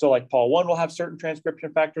 So like Pol1 will have certain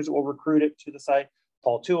transcription factors that will recruit it to the site.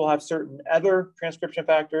 Pol2 will have certain other transcription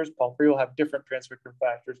factors. Pol3 will have different transcription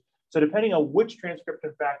factors. So depending on which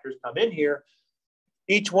transcription factors come in here,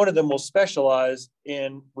 each one of them will specialize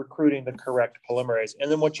in recruiting the correct polymerase.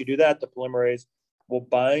 And then once you do that, the polymerase will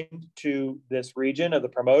bind to this region of the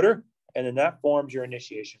promoter, and then that forms your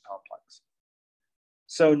initiation complex.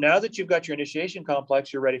 So now that you've got your initiation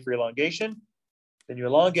complex, you're ready for elongation. Then you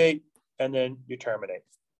elongate, and then you terminate.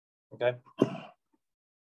 Okay?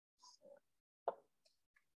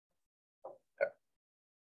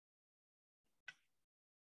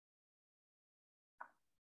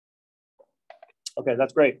 Okay,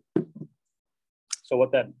 that's great. So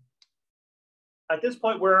what then? At this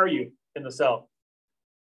point, where are you in the cell?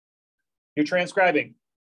 You're transcribing.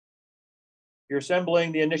 You're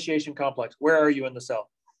assembling the initiation complex. Where are you in the cell?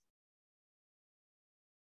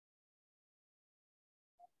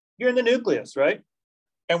 You're in the nucleus, right?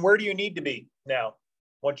 And where do you need to be now,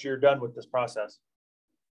 once you're done with this process?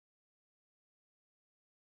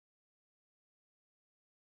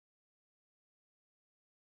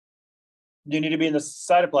 You need to be in the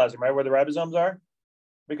cytoplasm, right, where the ribosomes are?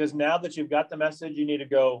 Because now that you've got the message, you need to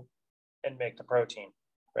go and make the protein,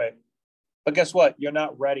 right? But guess what? You're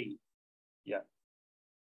not ready yet.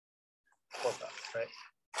 Of course not, right?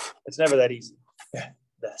 It's never that easy.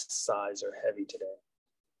 The sighs are heavy today,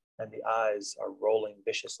 and the eyes are rolling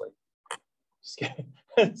viciously. Just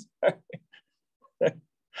kidding.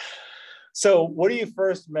 So what do you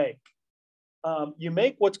first make? You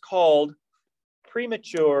make what's called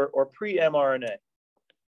premature or pre-mRNA.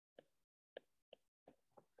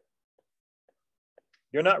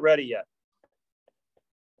 You're not ready yet.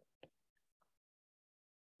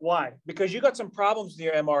 Why? Because you got some problems with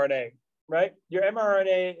your mRNA, right? Your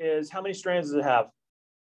mRNA is, how many strands does it have?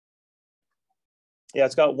 Yeah,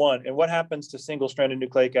 it's got 1. And what happens to single-stranded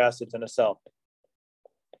nucleic acids in a cell?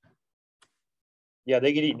 Yeah,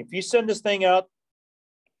 they get eaten. If you send this thing out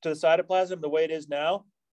to the cytoplasm the way it is now,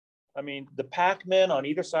 I mean, the Pac-Men on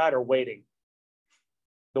either side are waiting.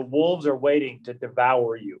 The wolves are waiting to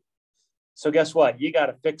devour you. So guess what? You got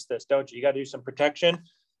to fix this, don't you? You got to do some protection.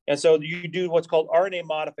 And so you do what's called RNA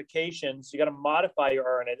modifications. You got to modify your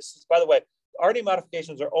RNA. This is, by the way, RNA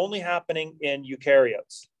modifications are only happening in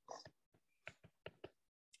eukaryotes.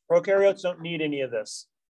 Prokaryotes don't need any of this,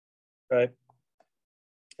 right?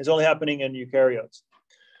 It's only happening in eukaryotes.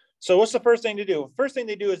 So what's the first thing to do? First thing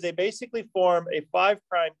they do is they basically form a 5'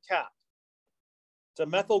 cap. It's a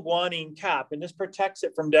methylguanine cap, and this protects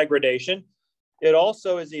it from degradation. It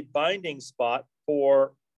also is a binding spot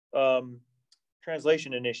for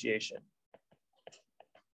translation initiation.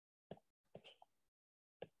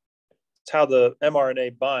 It's how the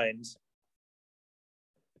mRNA binds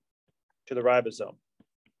to the ribosome.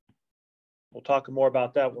 We'll talk more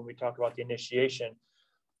about that when we talk about the initiation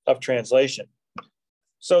of translation.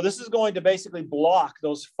 So this is going to basically block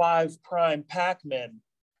those 5' Pac-Men,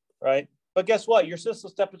 right? But guess what? You're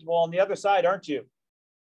cis-stepable on the other side, aren't you?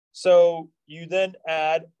 So you then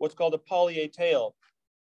add what's called a poly-A tail.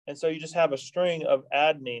 And so you just have a string of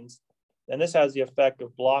adenines, and this has the effect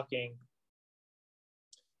of blocking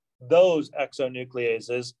those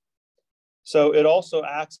exonucleases. So it also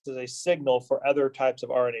acts as a signal for other types of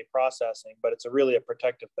RNA processing, but it's really a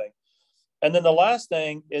protective thing. And then the last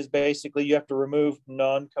thing is basically you have to remove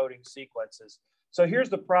non-coding sequences. So here's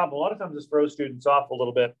the problem. A lot of times this throws students off a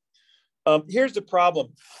little bit. Here's the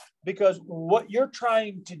problem, because what you're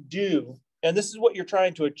trying to do, and this is what you're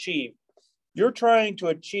trying to achieve, you're trying to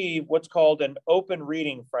achieve what's called an open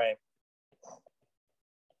reading frame.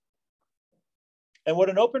 And what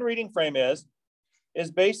an open reading frame is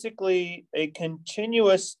basically a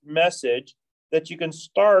continuous message that you can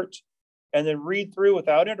start and then read through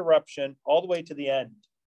without interruption all the way to the end.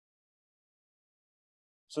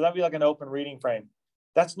 So that'd be like an open reading frame.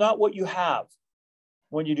 That's not what you have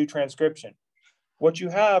when you do transcription. What you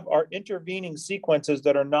have are intervening sequences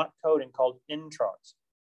that are not coding called introns.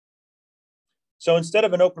 So instead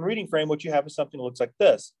of an open reading frame, what you have is something that looks like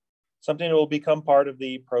this, something that will become part of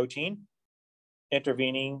the protein,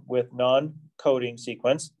 intervening with non-coding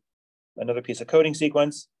sequence, another piece of coding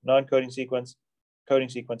sequence, non-coding sequence, coding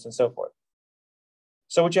sequence, and so forth.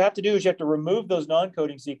 So what you have to do is you have to remove those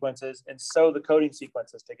non-coding sequences and sew the coding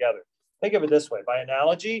sequences together. Think of it this way. By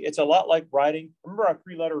analogy, it's a lot like writing, remember our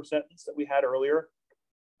 3-letter sentence that we had earlier,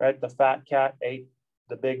 right? The fat cat ate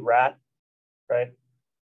the big rat, right?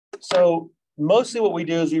 So mostly what we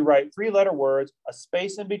do is we write 3-letter words, a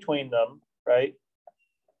space in between them, right?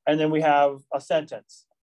 And then we have a sentence.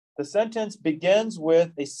 The sentence begins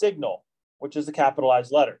with a signal, which is the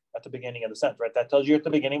capitalized letter at the beginning of the sentence, right? That tells you at the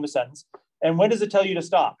beginning of the sentence. And when does it tell you to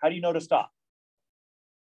stop? How do you know to stop?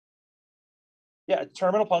 Yeah,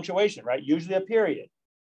 terminal punctuation, right? Usually a period.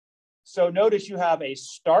 So notice you have a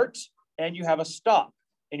start and you have a stop.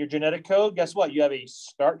 In your genetic code, guess what? You have a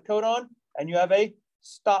start codon and you have a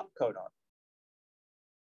stop codon.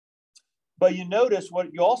 But you notice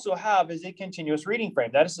what you also have is a continuous reading frame.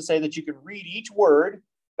 That is to say that you can read each word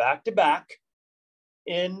back to back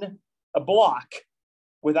in a block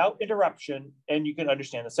without interruption, and you can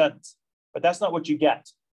understand the sentence. But that's not what you get.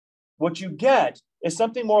 What you get is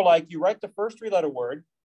something more like you write the first 3-letter word,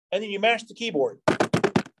 and then you mash the keyboard. And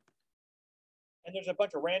there's a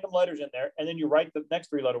bunch of random letters in there, and then you write the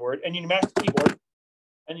next 3-letter word, and you mash the keyboard,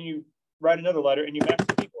 and then you write another letter, and you mash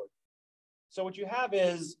the keyboard. So what you have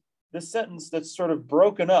is this sentence that's sort of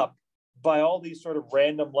broken up by all these sort of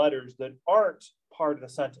random letters that aren't part of the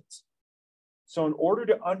sentence. So in order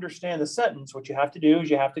to understand the sentence, what you have to do is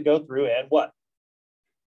you have to go through and what?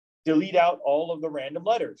 Delete out all of the random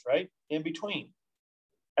letters, right? In between.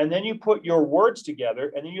 And then you put your words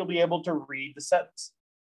together, and then you'll be able to read the sentence.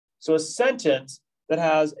 So a sentence that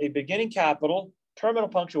has a beginning capital, terminal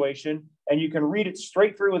punctuation, and you can read it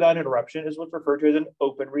straight through without interruption is what's referred to as an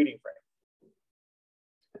open reading frame.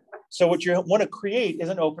 So what you want to create is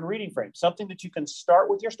an open reading frame, something that you can start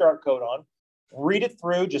with your start codon, read it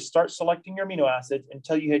through, just start selecting your amino acids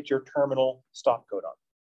until you hit your terminal stop codon.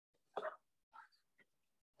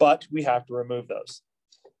 But we have to remove those.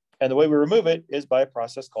 And the way we remove it is by a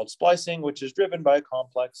process called splicing, which is driven by a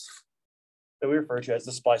complex that we refer to as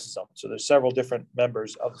the spliceosome. So there's several different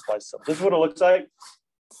members of the spliceosome. This is what it looks like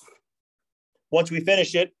once we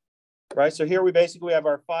finish it. Right, so here we basically have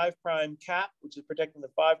our 5' cap, which is protecting the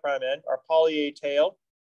 5' end, our poly-A tail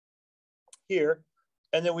here,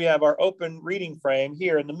 and then we have our open reading frame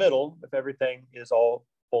here in the middle if everything is all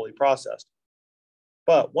fully processed.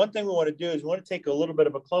 But one thing we want to do is we want to take a little bit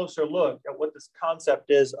of a closer look at what this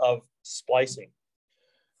concept is of splicing.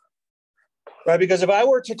 Right, because if I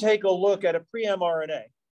were to take a look at a pre-mRNA,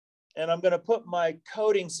 and I'm going to put my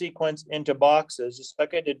coding sequence into boxes, just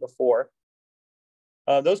like I did before,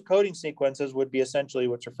 those coding sequences would be essentially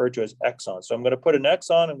what's referred to as exons. So I'm going to put an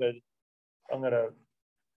exon. I'm going to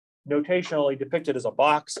notationally depict it as a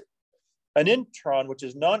box. An intron, which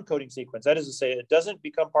is non-coding sequence, that is to say, it doesn't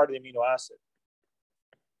become part of the amino acid.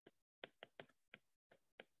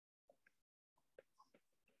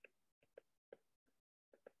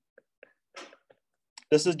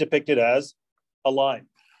 This is depicted as a line.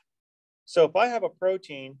 So if I have a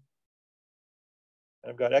protein,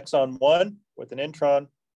 I've got exon 1 with an intron,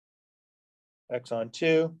 exon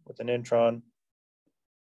 2 with an intron.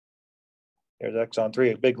 Here's exon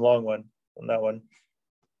 3, a big long one on that one.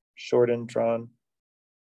 Short intron.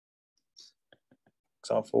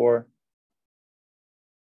 Exon 4.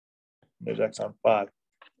 There's exon 5.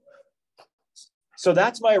 So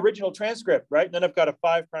that's my original transcript, right? And then I've got a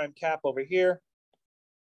 5' cap over here,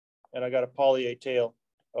 and I got a poly A tail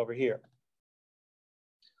over here.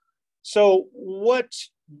 So what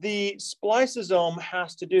the spliceosome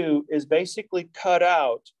has to do is basically cut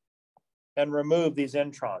out and remove these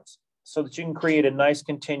introns so that you can create a nice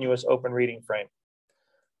continuous open reading frame.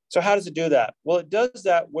 So how does it do that? Well, it does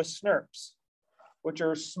that with SNRPs, which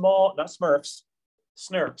are small, not Smurfs,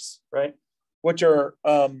 SNRPs, right? Which are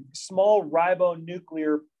small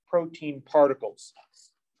ribonuclear protein particles.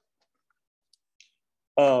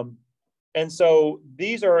 And so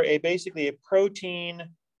these are basically a protein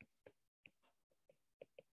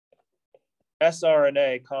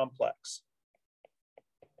sRNA complex.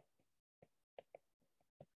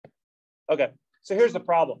 Okay, so here's the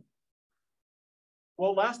problem.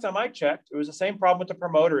 Well, last time I checked, it was the same problem with the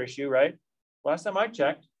promoter issue, right? Last time I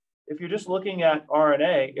checked, if you're just looking at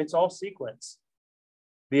RNA, it's all sequence.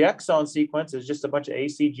 The exon sequence is just a bunch of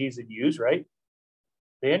ACGs and U's, right?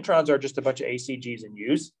 The introns are just a bunch of ACGs and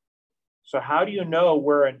U's. So how do you know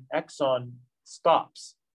where an exon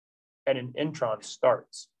stops and an intron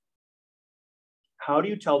starts? How do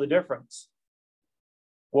you tell the difference?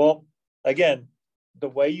 Well, again, the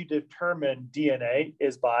way you determine DNA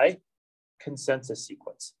is by consensus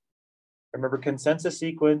sequence. Remember, consensus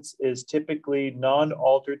sequence is typically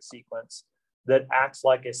non-altered sequence that acts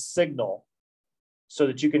like a signal so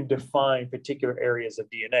that you can define particular areas of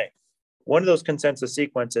DNA. One of those consensus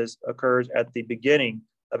sequences occurs at the beginning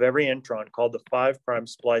of every intron called the 5'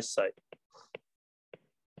 splice site.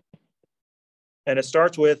 And it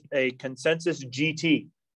starts with a consensus GT.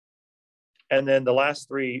 And then the last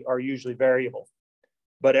 3 are usually variable.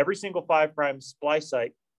 But every single 5' splice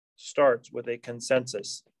site starts with a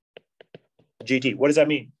consensus GT. What does that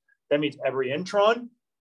mean? That means every intron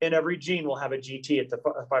and every gene will have a GT at the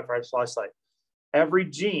 5' splice site. Every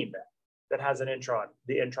gene that has an intron,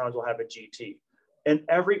 the introns will have a GT. And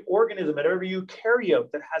every organism and every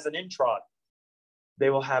eukaryote that has an intron, they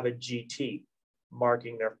will have a GT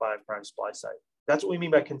marking their 5' splice site. That's what we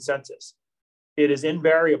mean by consensus. It is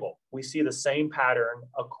invariable. We see the same pattern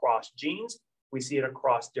across genes. We see it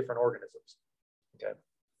across different organisms. Okay.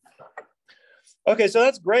 Okay, so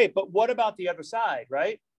that's great. But what about the other side,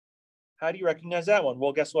 right? How do you recognize that one?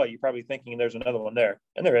 Well, guess what? You're probably thinking there's another one there.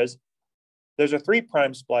 And there is. There's a 3'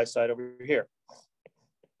 splice site over here.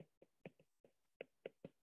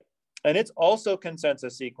 And it's also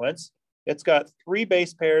consensus sequence. It's got 3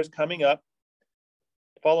 base pairs coming up,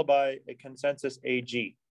 followed by a consensus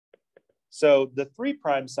AG. So the 3'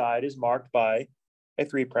 side is marked by a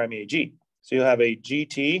 3' AG. So you'll have a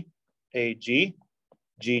GT, AG,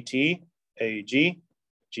 GT, AG,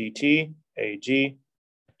 GT, AG,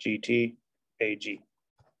 GT, AG.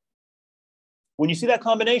 When you see that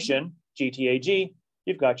combination, GT-AG,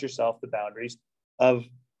 you've got yourself the boundaries of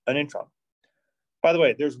an intron. By the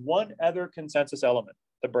way, there's one other consensus element,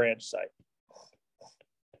 the branch site.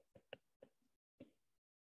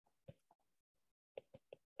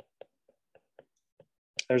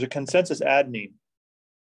 There's a consensus adenine.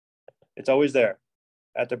 It's always there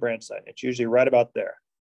at the branch site. It's usually right about there.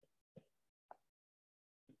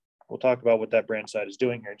 We'll talk about what that branch site is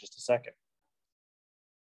doing here in just a second.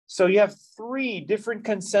 So you have 3 different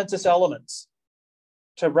consensus elements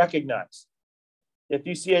to recognize. If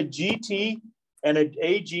you see a GT and an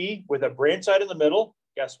AG with a branch site in the middle,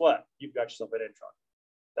 guess what? You've got yourself an intron.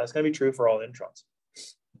 That's going to be true for all introns.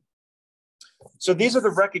 So these are the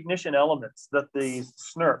recognition elements that the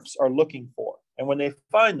SNRPs are looking for. And when they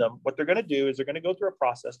find them, what they're going to do is they're going to go through a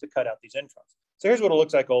process to cut out these introns. So here's what it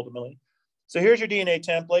looks like ultimately. So here's your DNA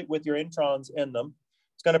template with your introns in them.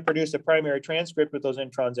 It's going to produce a primary transcript with those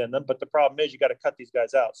introns in them. But the problem is you got to cut these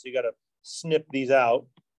guys out. So you got to snip these out,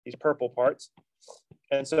 these purple parts.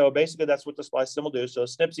 And so basically that's what the spliceosome will do. So it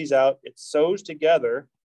snips these out. It sews together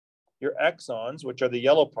your exons, which are the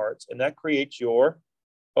yellow parts, and that creates your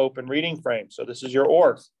open reading frame. So this is your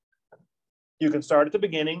OR. You can start at the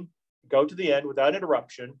beginning, go to the end without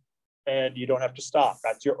interruption, and you don't have to stop.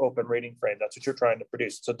 That's your open reading frame. That's what you're trying to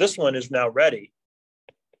produce. So this one is now ready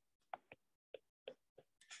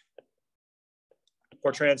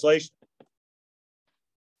for translation.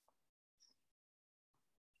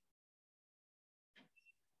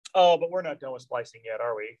 Oh, but we're not done with splicing yet,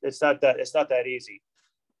 are we? It's not that easy.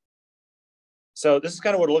 So this is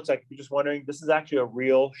kind of what it looks like. If you're just wondering, this is actually a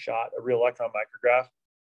real shot, a real electron micrograph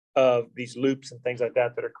of these loops and things like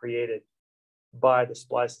that that are created by the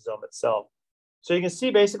spliceosome itself. So you can see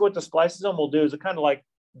basically what the spliceosome will do is it kind of like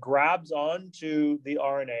grabs onto the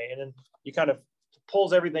RNA and then you kind of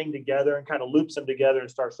pulls everything together and kind of loops them together and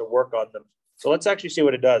starts to work on them. So let's actually see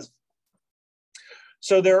what it does.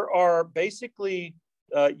 So there are basically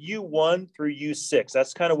U1 through U6.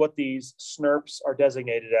 That's kind of what these SNRPs are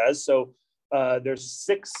designated as. So there's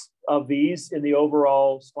 6 of these in the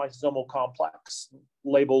overall spliceosomal complex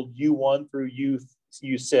labeled U1 through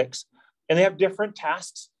U6. And they have different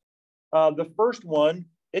tasks. The first one,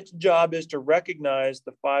 its job is to recognize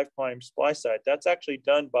the 5' splice site. That's actually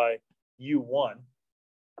done by U1.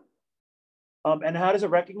 And how does it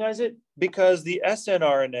recognize it? Because the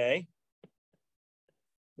snRNA,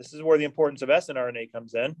 this is where the importance of snRNA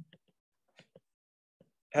comes in,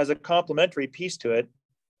 has a complementary piece to it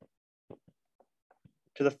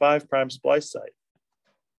to the 5' splice site.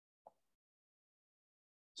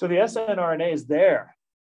 So the snRNA is there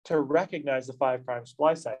to recognize the 5'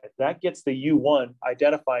 splice site. That gets the U1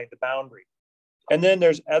 identifying the boundary. And then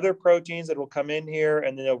there's other proteins that will come in here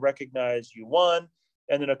and then they'll recognize U1.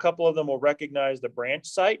 And then a couple of them will recognize the branch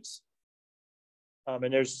sites.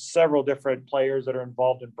 And there's several different players that are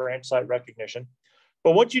involved in branch site recognition.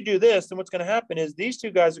 But once you do this, then what's going to happen is these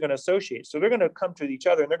two guys are going to associate. So they're going to come to each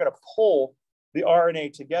other and they're going to pull the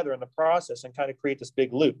RNA together in the process and kind of create this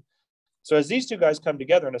big loop. So as these two guys come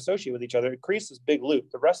together and associate with each other, it creates this big loop.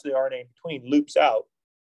 The rest of the RNA in between loops out.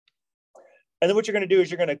 And then what you're going to do is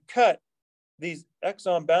you're going to cut these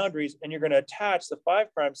exon boundaries and you're going to attach the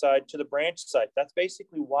 5' side to the branch site. That's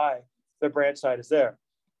basically why the branch site is there.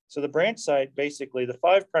 So the branch site, basically the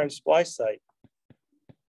 5' splice site,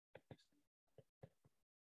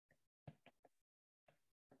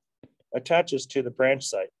 attaches to the branch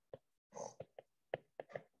site.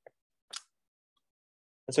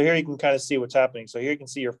 And so here you can kind of see what's happening. So here you can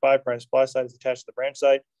see your 5' splice site is attached to the branch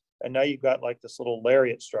site. And now you've got like this little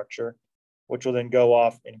lariat structure, which will then go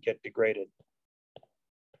off and get degraded.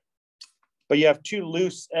 But you have 2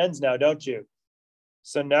 loose ends now, don't you?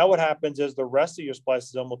 So now what happens is the rest of your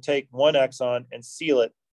spliceosome will take one exon and seal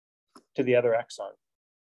it to the other exon,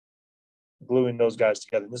 gluing those guys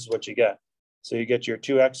together. And this is what you get. So you get your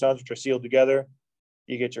 2 exons, which are sealed together.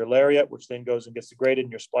 You get your lariat, which then goes and gets degraded,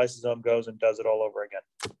 and your spliceosome goes and does it all over again.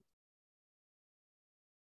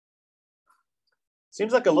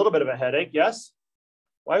 Seems like a little bit of a headache, yes?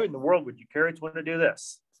 Why in the world would eukaryotes want to do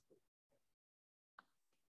this?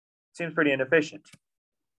 Seems pretty inefficient.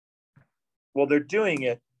 Well, they're doing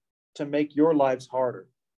it to make your lives harder.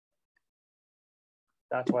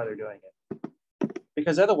 That's why they're doing it.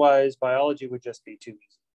 Because otherwise, biology would just be too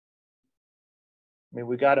easy. I mean,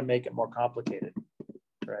 we got to make it more complicated,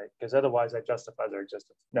 right? Because otherwise, that justifies their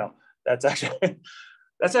existence. No, that's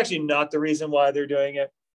actually not the reason why they're doing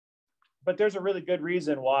it. But there's a really good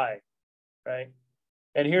reason why, right?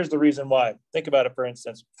 And here's the reason why. Think about it, for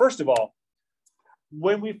instance. First of all,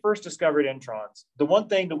 when we first discovered introns, the one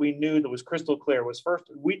thing that we knew that was crystal clear was first,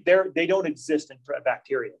 they don't exist in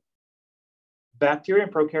bacteria. Bacteria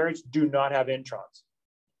and prokaryotes do not have introns.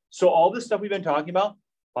 So all this stuff we've been talking about,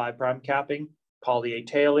 5' capping, poly-A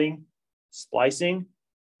tailing, splicing,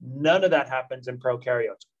 none of that happens in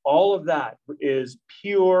prokaryotes. All of that is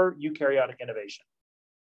pure eukaryotic innovation.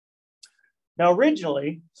 Now,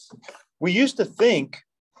 originally, we used to think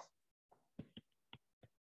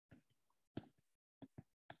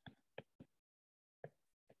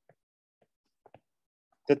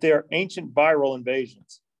that they are ancient viral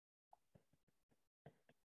invasions.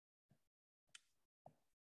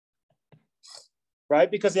 Right?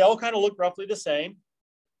 Because they all kind of look roughly the same.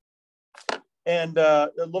 And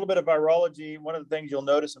a little bit of virology, one of the things you'll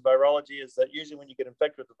notice in virology is that usually when you get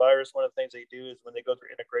infected with the virus, one of the things they do is when they go through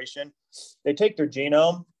integration, they take their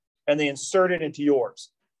genome and they insert it into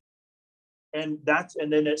yours. And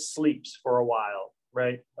then it sleeps for a while,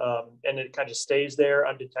 right? And it kind of stays there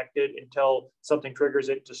undetected until something triggers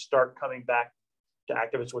it to start coming back to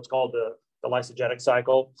active. It's what's called the lysogenic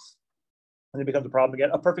cycle. And it becomes a problem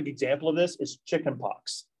again. A perfect example of this is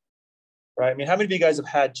chickenpox, right? I mean, how many of you guys have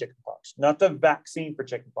had chickenpox? Not the vaccine for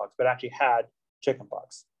chickenpox, but actually had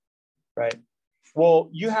chickenpox, right? Well,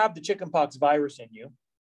 you have the chickenpox virus in you.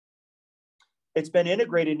 It's been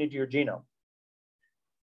integrated into your genome.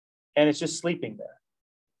 And it's just sleeping there.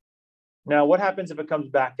 Now, what happens if it comes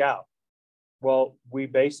back out? Well, we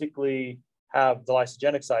basically have the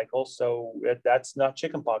lysogenic cycle. So that's not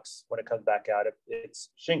chickenpox when it comes back out. It's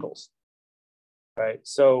shingles, right?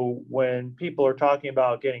 So when people are talking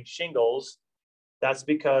about getting shingles, that's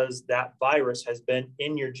because that virus has been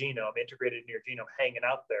in your genome, integrated in your genome, hanging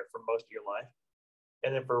out there for most of your life.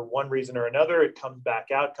 And then for one reason or another, it comes back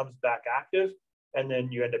out, comes back active, and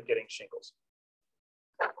then you end up getting shingles.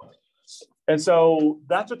 And so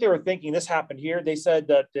that's what they were thinking. This happened here. They said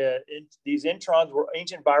that these introns were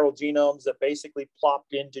ancient viral genomes that basically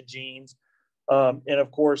plopped into genes. And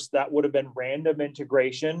of course, that would have been random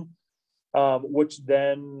integration, which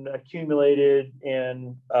then accumulated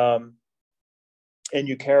in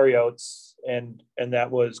eukaryotes. And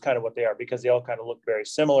that was kind of what they are, because they all kind of look very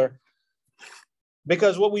similar.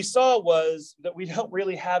 Because what we saw was that we don't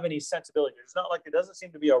really have any sensibility. It's not like, it doesn't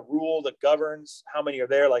seem to be a rule that governs how many are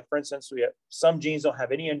there. Like, for instance, we have some genes don't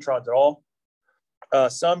have any introns at all.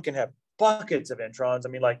 Some can have buckets of introns. I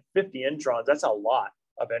mean, like 50 introns, that's a lot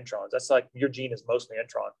of introns. That's like your gene is mostly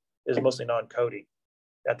intron, is mostly non-coding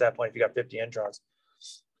at that point if you got 50 introns.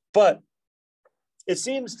 But it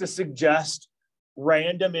seems to suggest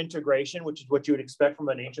random integration, which is what you would expect from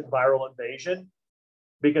an ancient viral invasion,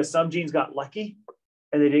 because some genes got lucky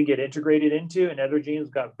and they didn't get integrated into, and other genes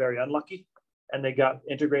got very unlucky and they got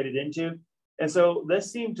integrated into. And so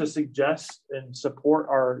this seemed to suggest and support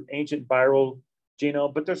our ancient viral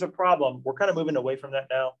genome, but there's a problem. We're kind of moving away from that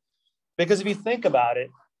now, because if you think about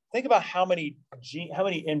it, think about how many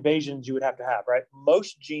invasions you would have to have, right?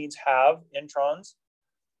 Most genes have introns.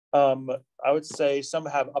 I would say some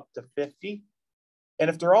have up to 50. And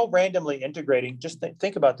if they're all randomly integrating, just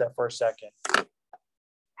think about that for a second.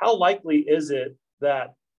 How likely is it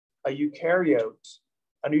that a eukaryotic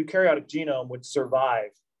genome would survive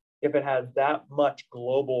if it had that much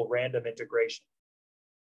global random integration?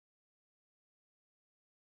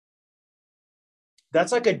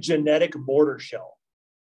 That's like a genetic mortar shell.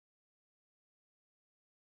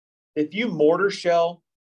 If you mortar shell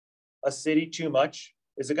a city too much,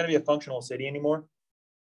 is it going to be a functional city anymore?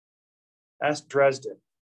 Ask Dresden,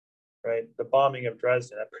 right? The bombing of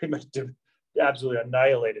Dresden, that pretty much absolutely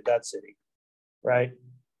annihilated that city, right?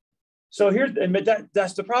 So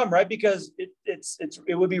that's the problem, right? Because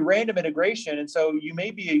it would be random integration, and so you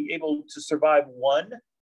may be able to survive one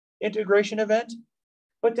integration event,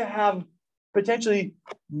 but to have potentially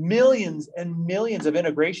millions and millions of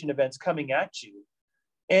integration events coming at you,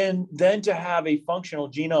 and then to have a functional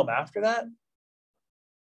genome after that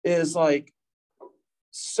is like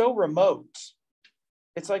so remote.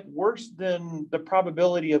 It's like worse than the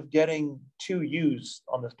probability of getting 2 U's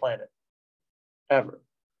on this planet ever.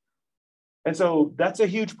 And so that's a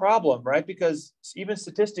huge problem, right? Because even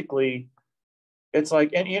statistically, it's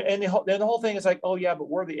like, and the whole thing is like, oh yeah, but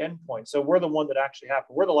we're the endpoint. So we're the one that actually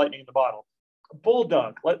happened. We're the lightning in the bottle.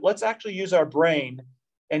 Bulldog, let's actually use our brain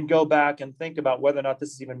and go back and think about whether or not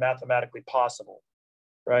this is even mathematically possible,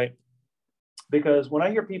 right? Because when I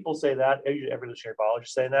hear people say that, every evolutionary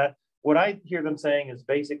biologist saying that, what I hear them saying is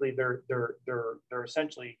basically they're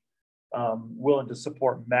essentially willing to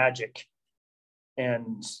support magic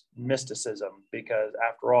and mysticism, because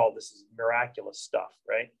after all, this is miraculous stuff,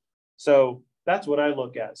 right? So that's what I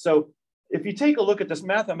look at. So if you take a look at this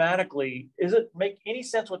mathematically, does it make any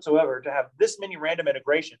sense whatsoever to have this many random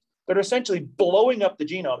integrations that are essentially blowing up the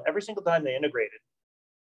genome every single time they integrate it,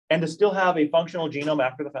 and to still have a functional genome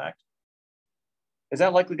after the fact? Is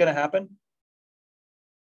that likely going to happen?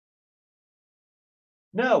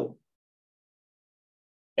 No.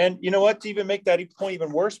 And you know what, to even make that point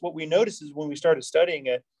even worse, what we noticed is when we started studying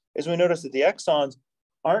it, is we noticed that the exons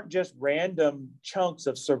aren't just random chunks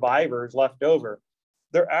of survivors left over.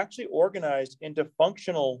 They're actually organized into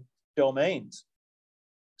functional domains.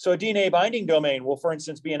 So a DNA binding domain will, for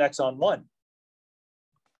instance, be an exon 1.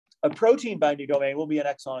 A protein binding domain will be an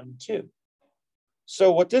exon 2.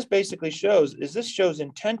 So what this basically shows is this shows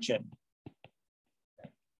intention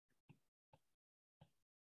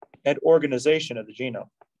and organization of the genome.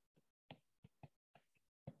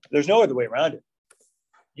 There's no other way around it.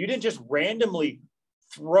 You didn't just randomly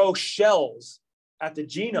throw shells at the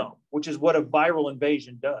genome, which is what a viral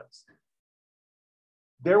invasion does.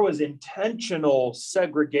 There was intentional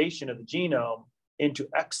segregation of the genome into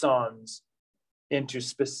exons, into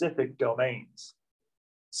specific domains.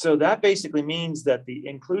 So that basically means that the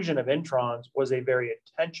inclusion of introns was a very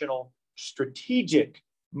intentional, strategic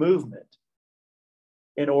movement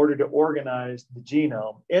in order to organize the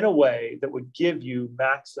genome in a way that would give you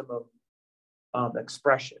maximum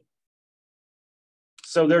expression.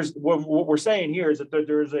 So there's what we're saying here is that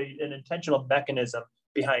there's an intentional mechanism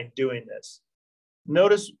behind doing this.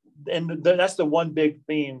 Notice, and that's the one big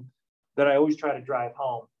theme that I always try to drive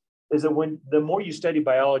home, is that the more you study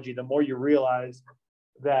biology, the more you realize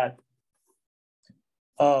that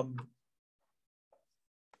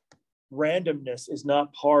randomness is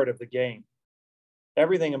not part of the game.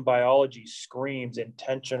 Everything in biology screams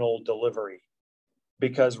intentional delivery,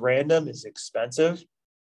 because random is expensive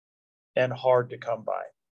and hard to come by,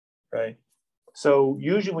 right? So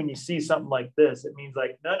usually when you see something like this, it means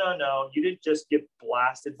like, no, no, no, you didn't just get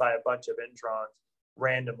blasted by a bunch of introns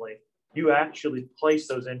randomly. You actually placed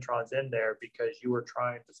those introns in there because you were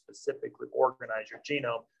trying to specifically organize your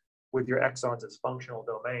genome with your exons as functional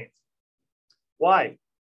domains. Why?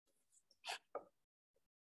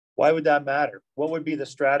 Why would that matter? What would be the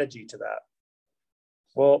strategy to that?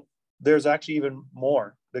 Well, there's actually even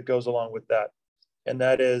more that goes along with that, and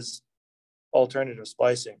that is alternative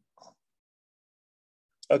splicing.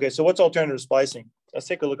 Okay, so what's alternative splicing? Let's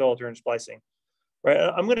take a look at alternative splicing. Right,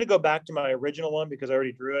 I'm going to go back to my original one because I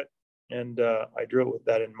already drew it, and I drew it with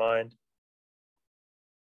that in mind.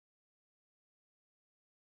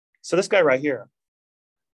 So this guy right here,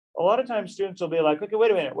 a lot of times students will be like, okay,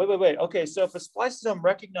 wait a minute, wait. Okay, so if a spliceosome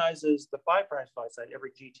recognizes the 5' splice site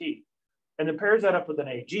every GT and then pairs that up with an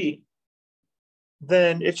AG,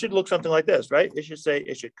 then it should look something like this, right? It should say,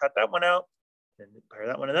 it should cut that one out, and pair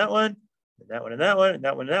that one and that one, and that one and that one, and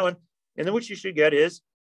that one and that one. And then what you should get is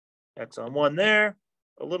exon 1 there,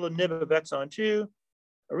 a little nib of exon 2,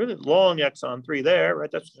 a really long exon 3 there, right?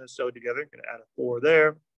 That's going to sew together. Going to add a 4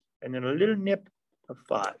 there, and then a little nip of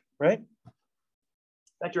 5, right?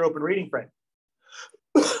 That's your open reading frame.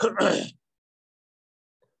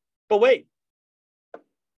 But wait,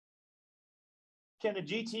 can a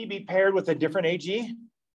GT be paired with a different AG?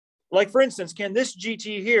 Like for instance, can this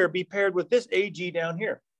GT here be paired with this AG down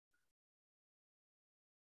here?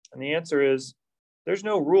 And the answer is, there's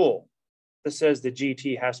no rule that says the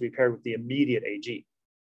GT has to be paired with the immediate AG.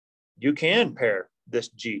 You can pair this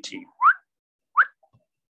GT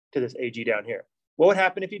to this AG down here. What would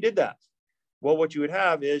happen if you did that? Well, what you would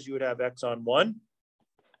have is you would have exon 1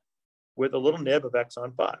 with a little nib of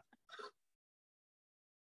exon 5.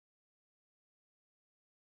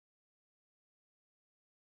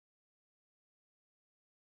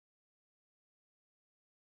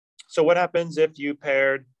 So what happens if you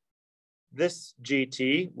paired this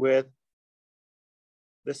GT with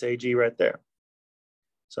this AG right there?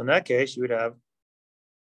 So in that case, you would have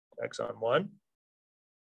exon 1,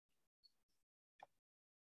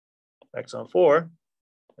 exon 4,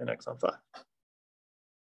 and exon 5.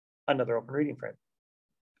 Another open reading frame.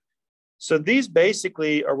 So these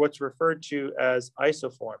basically are what's referred to as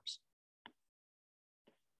isoforms.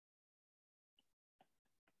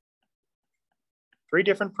 Three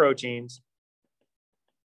different proteins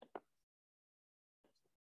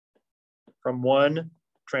from one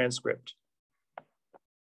transcript,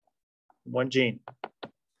 one gene.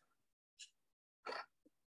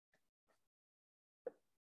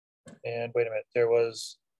 And wait a minute, there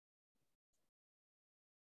was,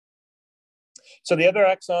 so the other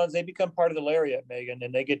exons, they become part of the lariat, Megan,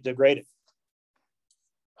 and they get degraded.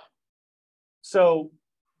 So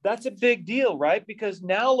that's a big deal, right? Because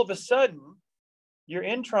now all of a sudden, your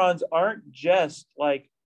introns aren't just like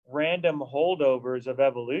random holdovers of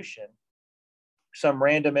evolution, some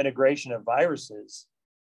random integration of viruses.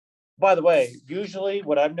 By the way, usually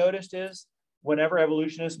what I've noticed is whenever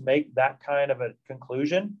evolutionists make that kind of a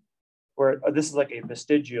conclusion, where this is like a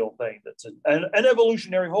vestigial thing, that's an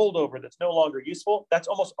evolutionary holdover that's no longer useful, that's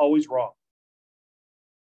almost always wrong.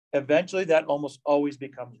 Eventually, that almost always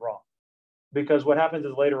becomes wrong. Because what happens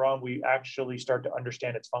is later on, we actually start to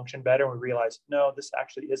understand its function better, and we realize, no, this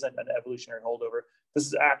actually isn't an evolutionary holdover. This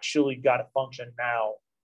has actually got a function now,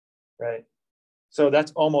 right? So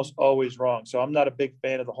that's almost always wrong. So I'm not a big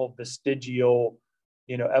fan of the whole vestigial,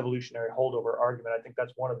 evolutionary holdover argument. I think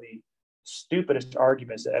that's one of the stupidest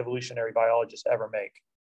arguments that evolutionary biologists ever make.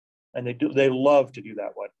 And they love to do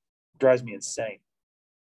that one. It drives me insane.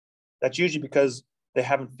 That's usually because they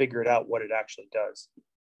haven't figured out what it actually does.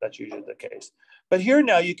 That's usually the case. But here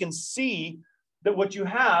now you can see that what you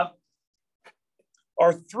have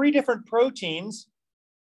are three different proteins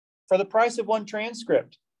for the price of one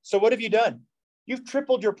transcript. So what have you done? You've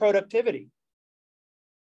tripled your productivity.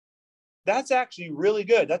 That's actually really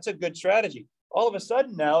good. That's a good strategy. All of a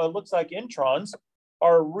sudden now it looks like introns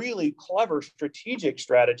are a really clever strategic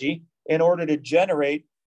strategy in order to generate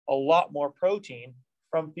a lot more protein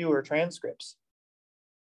from fewer transcripts.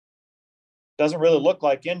 Doesn't really look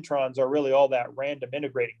like introns are really all that random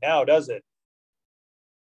integrating now, does it?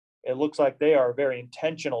 It looks like they are very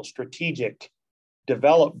intentional, strategic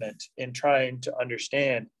development in trying to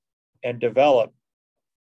understand and develop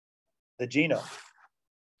the genome.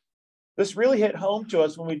 This really hit home to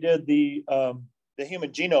us when we did the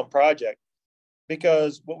Human Genome Project,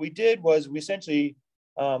 because what we did was we essentially,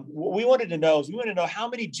 what we wanted to know is we wanted to know how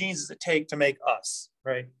many genes does it take to make us,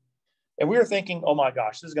 right? And we were thinking, oh my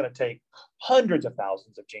gosh, this is going to take hundreds of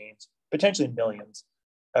thousands of genes, potentially millions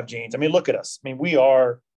of genes. I mean, look at us. I mean, we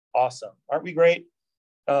are awesome. Aren't we great?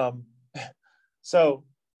 So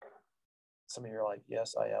some of you are like,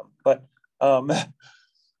 yes, I am. But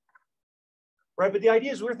right, but the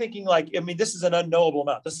idea is we're thinking like, I mean, this is an unknowable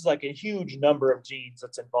amount. This is like a huge number of genes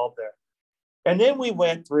that's involved there. And then we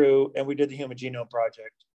went through and we did the Human Genome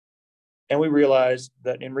Project. And we realized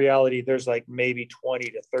that in reality, there's like maybe 20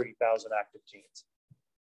 to 30,000 active genes.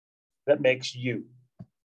 That makes you.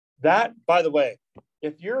 That, by the way,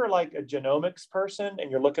 if you're like a genomics person and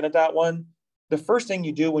you're looking at that one, the first thing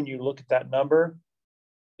you do when you look at that number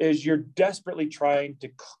is you're desperately trying to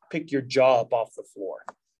pick your jaw up off the floor.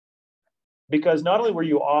 Because not only were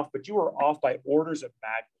you off, but you were off by orders of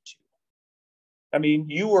magnitude. I mean,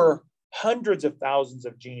 you were hundreds of thousands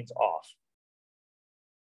of genes off.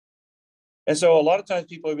 And so a lot of times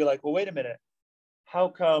people would be like, well, wait a minute, how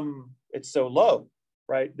come it's so low,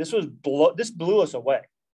 right? This blew us away,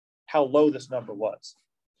 how low this number was.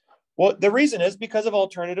 Well, the reason is because of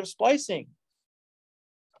alternative splicing.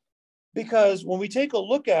 Because when we take a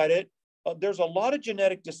look at it, there's a lot of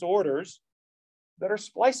genetic disorders that are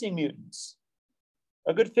splicing mutants,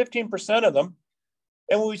 a good 15% of them.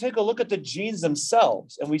 And when we take a look at the genes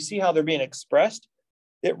themselves and we see how they're being expressed,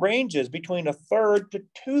 it ranges between 1/3 to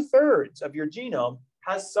 2/3 of your genome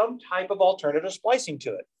has some type of alternative splicing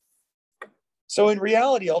to it. So in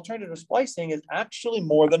reality, alternative splicing is actually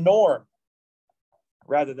more the norm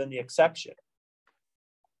rather than the exception.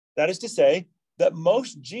 That is to say that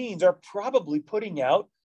most genes are probably putting out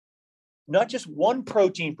not just one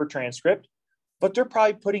protein per transcript, but they're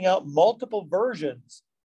probably putting out multiple versions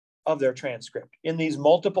of their transcript in these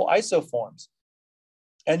multiple isoforms.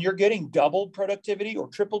 And you're getting doubled productivity or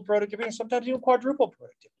tripled productivity, or sometimes even quadrupled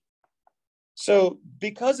productivity. So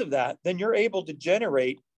because of that, then you're able to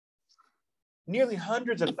generate nearly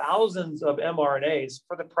hundreds of thousands of mRNAs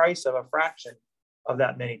for the price of a fraction of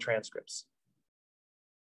that many transcripts.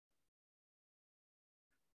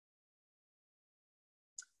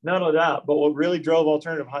 Not only that, but what really drove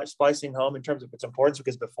alternative splicing home in terms of its importance,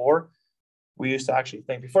 because before, we used to actually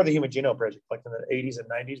think, before the Human Genome Project, like in the 80s and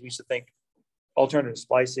 90s, we used to think alternative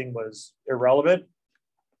splicing was irrelevant.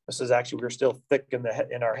 This is actually, we're still thick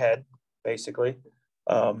in our head, basically.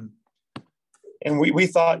 And we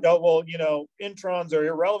thought, oh, well, you know, introns are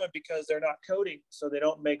irrelevant because they're not coding, so they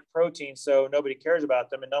don't make protein, so nobody cares about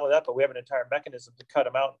them. And none of that, but we have an entire mechanism to cut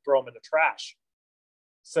them out and throw them in the trash.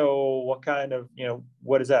 So what kind of, you know,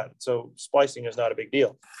 what is that? So splicing is not a big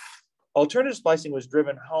deal. Alternative splicing was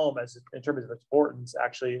driven home in terms of importance,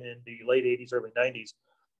 actually in the late 80s, early 90s,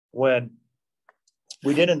 when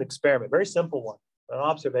we did an experiment, very simple one, an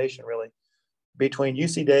observation really, between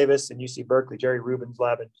UC Davis and UC Berkeley, Jerry Rubin's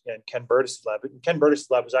lab and Ken Burtis' lab. And Ken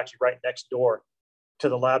Burtis' lab was actually right next door to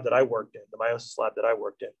the lab that I worked in, the meiosis lab that I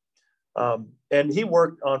worked in. And he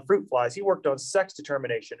worked on fruit flies. He worked on sex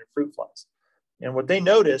determination in fruit flies. And what they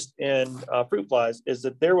noticed in fruit flies is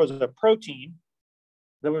that there was a protein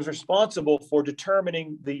that was responsible for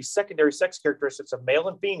determining the secondary sex characteristics of male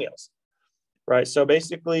and females, right? So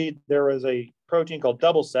basically there was a protein called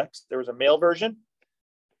double sex. There was a male version,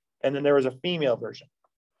 and then there was a female version.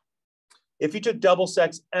 If you took double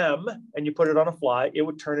sex M and you put it on a fly, it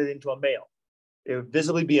would turn it into a male. It would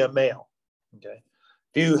visibly be a male, okay?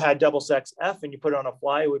 If you had double sex F and you put it on a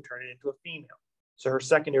fly, it would turn it into a female. So her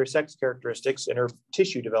secondary sex characteristics and her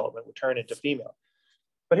tissue development would turn into female.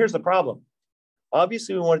 But here's the problem.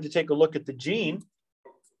 Obviously, we wanted to take a look at the gene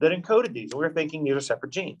that encoded these. And we were thinking these are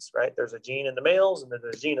separate genes, right? There's a gene in the males and then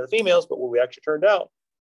there's a gene in the females. But what we actually turned out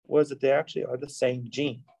was that they actually are the same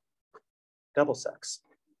gene, double sex,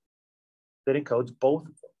 that encodes both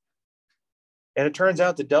of them. And it turns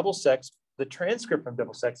out that double sex, the transcript from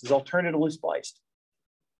double sex is alternatively spliced.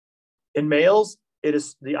 In males, it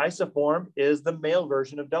is the isoform is the male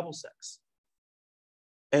version of double sex.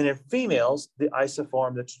 And in females, the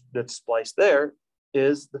isoform that's spliced there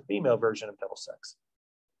is the female version of double sex.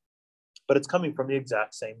 But it's coming from the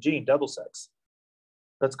exact same gene, double sex.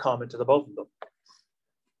 That's common to the both of them.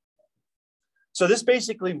 So this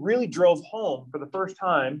basically really drove home for the first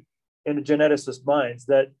time in the geneticist minds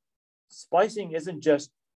that splicing isn't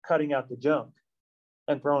just cutting out the junk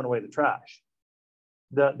and throwing away the trash.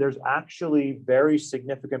 There's actually very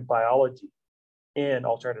significant biology in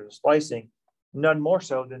alternative splicing, none more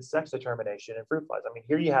so than sex determination in fruit flies. I mean,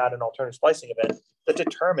 here you had an alternative splicing event that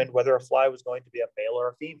determined whether a fly was going to be a male or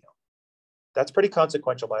a female. That's pretty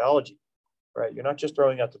consequential biology, right? You're not just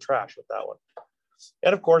throwing out the trash with that one.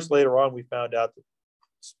 And of course, later on, we found out that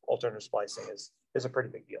alternative splicing is a pretty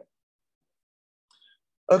big deal.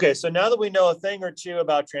 Okay, so now that we know a thing or two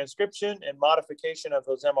about transcription and modification of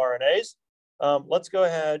those mRNAs, let's go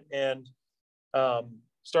ahead and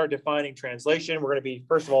start defining translation. We're going to be,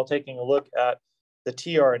 first of all, taking a look at the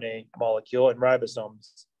tRNA molecule and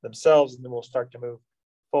ribosomes themselves, and then we'll start to move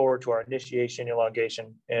forward to our initiation,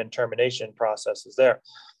 elongation, and termination processes there.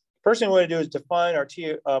 First thing we want to do is define our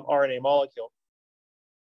tRNA molecule.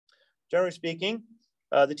 Generally speaking,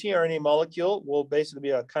 the tRNA molecule will basically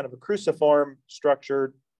be a kind of a cruciform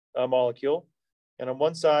structured molecule. And on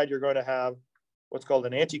one side, you're going to have what's called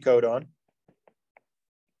an anticodon.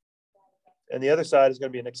 And the other side is going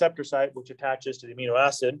to be an acceptor site, which attaches to the amino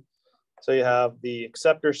acid. So you have the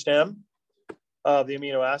acceptor stem of the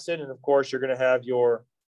amino acid. And of course, you're going to have your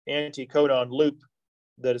anticodon loop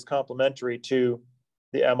that is complementary to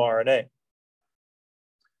the mRNA.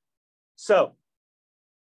 So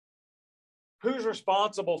who's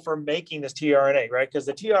responsible for making this tRNA, right? Because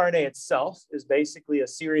the tRNA itself is basically a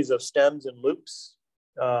series of stems and loops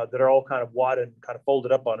that are all kind of wadded and kind of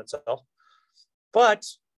folded up on itself. But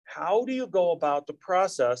how do you go about the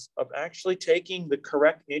process of actually taking the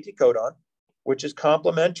correct anticodon, which is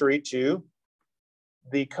complementary to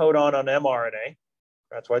the codon on mRNA?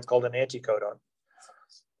 That's why it's called an anticodon.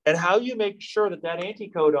 And how you make sure that that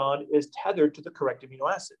anticodon is tethered to the correct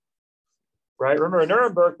amino acid, right? Remember,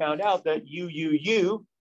 Nuremberg found out that UUU,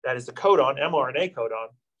 that is the codon, mRNA codon,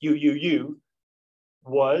 UUU,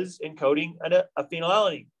 was encoding a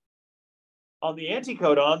phenylalanine. On the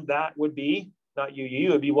anticodon, that would be not UUU,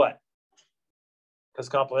 it would be what? Because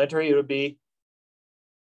complementary, it would be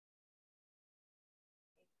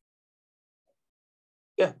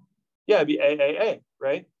it'd be AAA,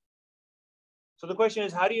 right? So the question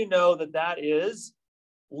is, how do you know that that is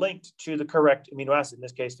linked to the correct amino acid, in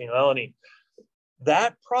this case, phenylalanine?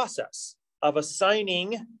 That process of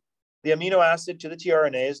assigning the amino acid to the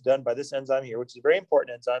tRNA is done by this enzyme here, which is a very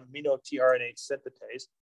important enzyme, amino tRNA synthetase.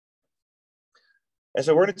 And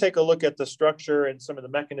so we're going to take a look at the structure and some of the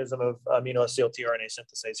mechanism of aminoacyl tRNA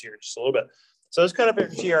synthetase here just a little bit. So this kind of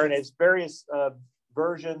tRNA is various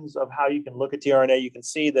versions of how you can look at tRNA. You can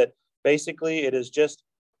see that basically it is just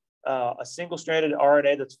a single-stranded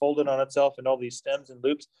RNA that's folded on itself in all these stems and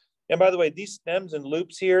loops. And by the way, these stems and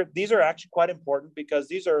loops here, these are actually quite important because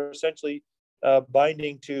these are essentially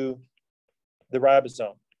binding to the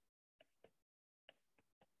ribosome.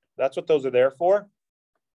 That's what those are there for.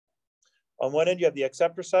 On one end, you have the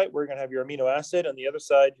acceptor site where you're going to have your amino acid. On the other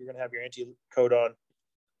side, you're going to have your anticodon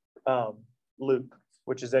loop,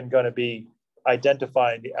 which is then going to be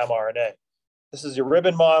identifying the mRNA. This is your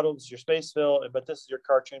ribbon model, this is your space fill, but this is your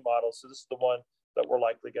cartoon model. So this is the one that we're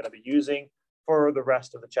likely going to be using for the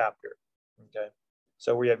rest of the chapter. Okay.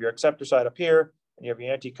 So we have your acceptor site up here, and you have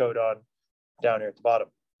your anticodon down here at the bottom.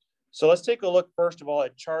 So let's take a look, first of all,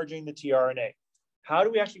 at charging the tRNA. How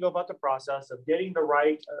do we actually go about the process of getting the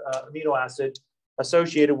right amino acid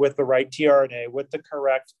associated with the right tRNA with the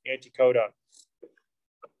correct anticodon?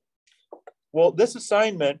 Well, this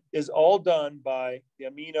assignment is all done by the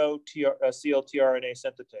amino tRNA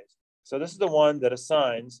synthetase. So this is the one that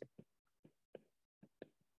assigns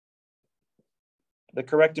the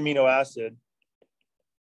correct amino acid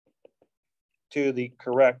to the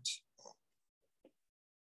correct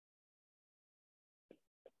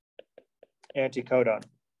anticodon.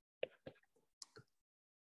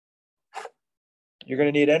 You're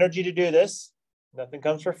going to need energy to do this. Nothing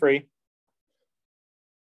comes for free.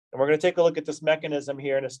 And we're going to take a look at this mechanism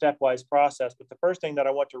here in a stepwise process. But the first thing that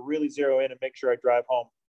I want to really zero in and make sure I drive home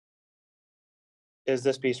is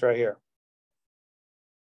this piece right here.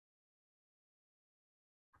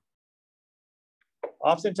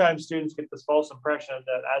 Oftentimes, students get this false impression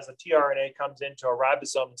that as the tRNA comes into a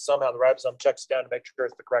ribosome, somehow the ribosome checks down to make sure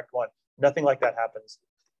it's the correct one. Nothing like that happens.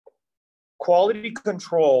 Quality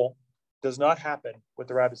control does not happen with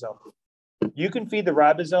the ribosome. You can feed the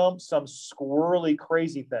ribosome some squirrely,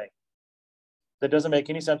 crazy thing that doesn't make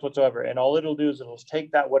any sense whatsoever. And all it'll do is it'll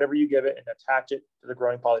take that, whatever you give it, and attach it to the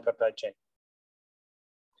growing polypeptide chain.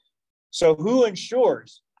 So who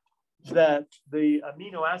ensures that the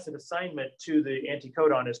amino acid assignment to the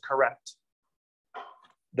anticodon is correct?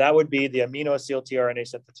 That would be the aminoacyl tRNA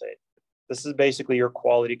synthetase. This is basically your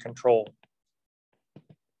quality control.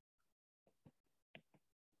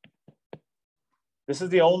 This is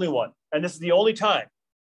the only one. And this is the only time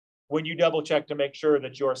when you double check to make sure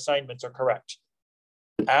that your assignments are correct.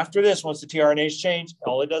 After this, once the tRNA is changed,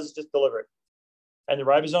 all it does is just deliver it. And the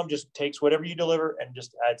ribosome just takes whatever you deliver and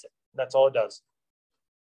just adds it. That's all it does.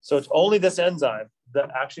 So it's only this enzyme that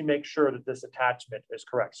actually makes sure that this attachment is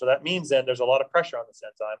correct. So that means then there's a lot of pressure on this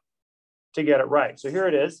enzyme to get it right. So here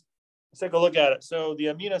it is. Let's take a look at it. So the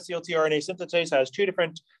aminoacyl tRNA synthetase has two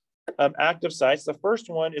different active sites. The first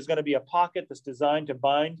one is going to be a pocket that's designed to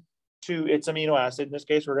bind to its amino acid. In this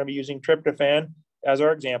case, we're going to be using tryptophan as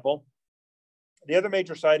our example. The other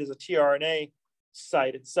major site is a tRNA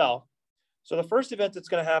site itself. So the first event that's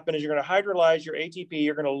going to happen is you're going to hydrolyze your ATP.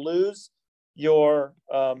 You're going to lose your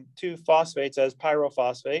 2 phosphates as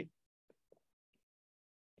pyrophosphate.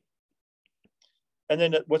 And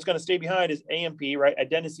then what's going to stay behind is AMP, right?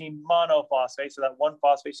 Adenosine monophosphate. So that 1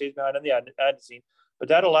 phosphate stays behind on the adenosine. But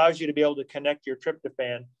that allows you to be able to connect your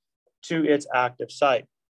tryptophan to its active site.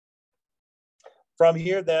 From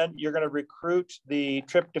here, then, you're going to recruit the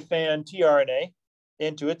tryptophan tRNA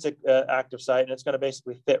into its active site, and it's going to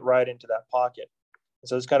basically fit right into that pocket. And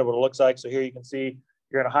so this is kind of what it looks like. So here you can see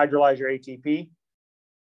you're going to hydrolyze your ATP.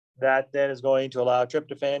 That then is going to allow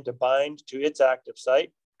tryptophan to bind to its active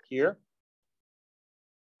site here.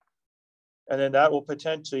 And then that will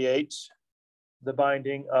potentiate the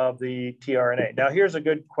binding of the tRNA. Now, here's a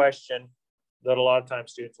good question that a lot of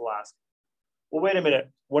times students will ask. Well, wait a minute.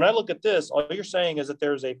 When I look at this, all you're saying is that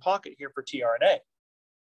there's a pocket here for tRNA.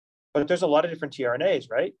 But there's a lot of different tRNAs,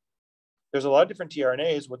 right? There's a lot of different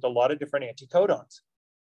tRNAs with a lot of different anticodons.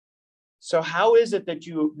 So how is it that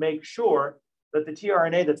you make sure that the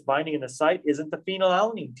tRNA that's binding in the site isn't the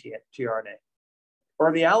phenylalanine tRNA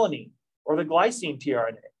or the alanine or the glycine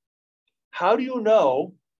tRNA? How do you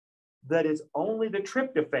know that it's only the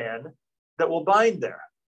tryptophan that will bind there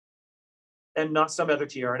and not some other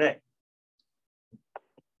tRNA?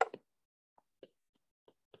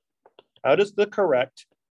 How does the correct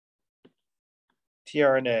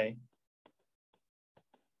tRNA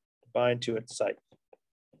bind to its site?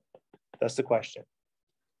 That's the question.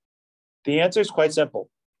 The answer is quite simple.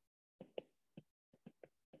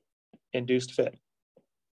 Induced fit.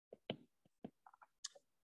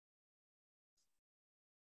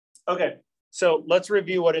 Okay, so let's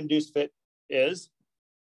review what induced fit is.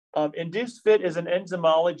 Induced fit is an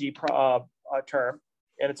enzymology term,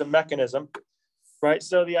 and it's a mechanism, right?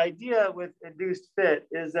 So the idea with induced fit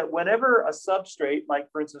is that whenever a substrate, like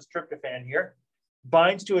for instance, tryptophan here,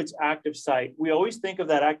 binds to its active site, we always think of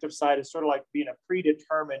that active site as sort of like being a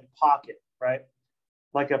predetermined pocket, right?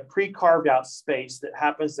 Like a pre-carved out space that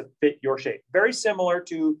happens to fit your shape. Very similar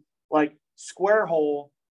to like square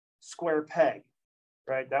hole, square peg,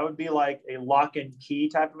 right? That would be like a lock and key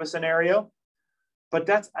type of a scenario, but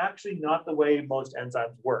that's actually not the way most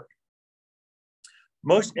enzymes work.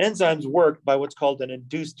 Most enzymes work by what's called an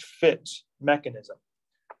induced fit mechanism.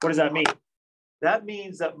 What does that mean? That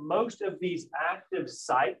means that most of these active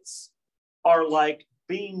sites are like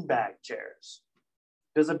beanbag chairs.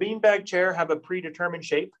 Does a beanbag chair have a predetermined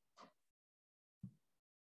shape?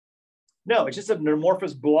 No, it's just an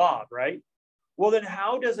amorphous blob, right? Well, then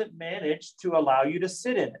how does it manage to allow you to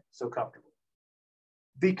sit in it so comfortably?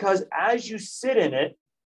 Because as you sit in it,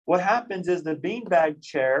 what happens is the beanbag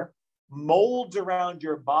chair molds around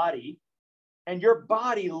your body, and your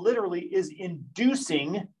body literally is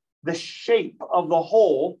inducing the shape of the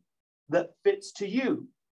hole that fits to you,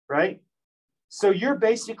 right? So you're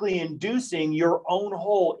basically inducing your own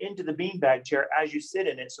hole into the beanbag chair as you sit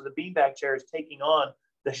in it. So the beanbag chair is taking on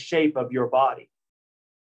the shape of your body.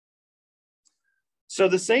 So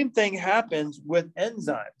the same thing happens with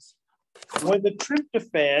enzymes. When the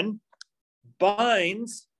tryptophan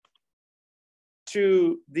binds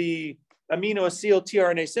to the aminoacyl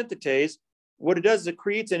tRNA synthetase, what it does is it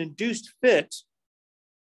creates an induced fit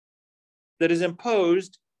that is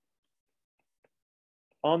imposed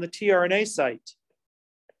on the tRNA site.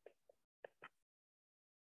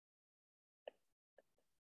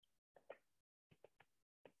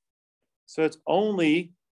 So it's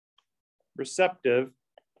only receptive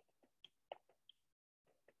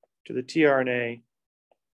to the tRNA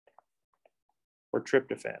or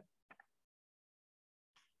tryptophan.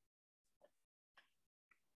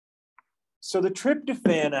 So the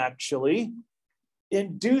tryptophan actually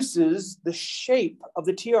induces the shape of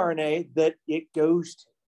the tRNA that it goes to.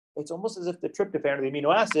 It's almost as if the tryptophan or the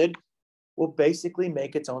amino acid will basically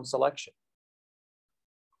make its own selection.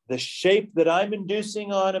 The shape that I'm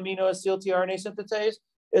inducing on aminoacyl tRNA synthetase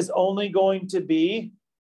is only going to be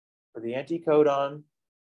for the anticodon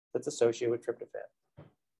that's associated with tryptophan.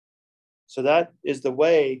 So that is the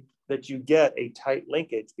way that you get a tight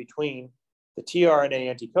linkage between the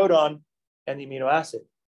tRNA anticodon and the amino acid,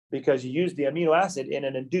 because you use the amino acid in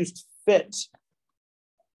an induced fit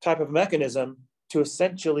type of mechanism to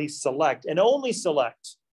essentially select and only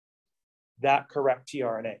select that correct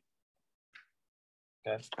tRNA.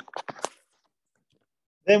 Okay.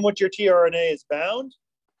 Then once your tRNA is bound,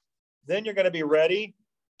 then you're going to be ready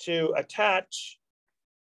to attach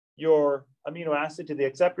your amino acid to the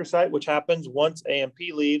acceptor site, which happens once AMP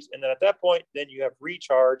leaves. And then at that point, then you have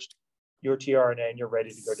recharged your tRNA and you're ready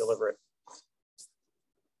to go deliver it.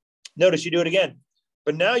 Notice you do it again,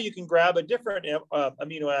 but now you can grab a different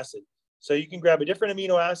amino acid. So you can grab a different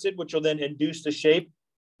amino acid, which will then induce the shape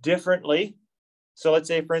differently. So let's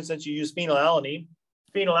say, for instance, you use phenylalanine.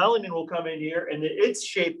 Phenylalanine will come in here, and its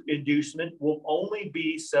shape inducement will only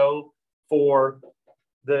be so for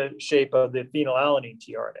the shape of the phenylalanine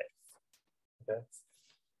tRNA. Okay.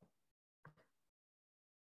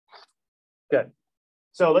 Good.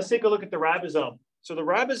 So let's take a look at the ribosome. So the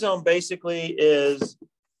ribosome basically is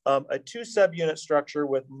a 2 subunit structure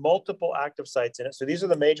with multiple active sites in it. So these are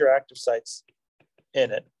the major active sites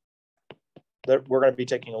in it that we're going to be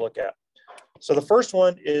taking a look at. So the first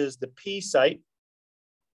one is the P site.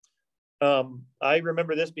 I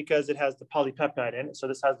remember this because it has the polypeptide in it. So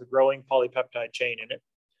this has the growing polypeptide chain in it.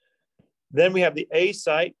 Then we have the A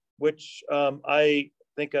site, which I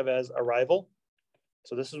think of as arrival.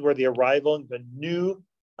 So this is where the arrival, the new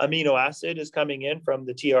amino acid is coming in from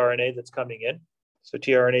the tRNA that's coming in. So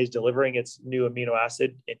tRNA is delivering its new amino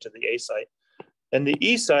acid into the A site. And the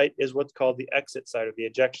E site is what's called the exit site or the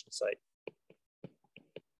ejection site.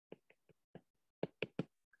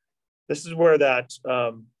 This is where that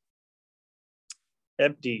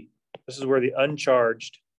this is where the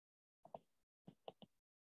uncharged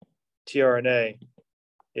tRNA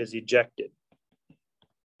is ejected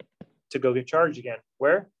to go get charged again.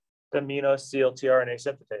 Where? The amino-acyl tRNA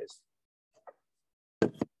synthetase.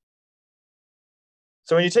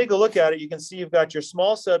 So when you take a look at it, you can see you've got your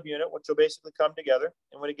small subunit, which will basically come together.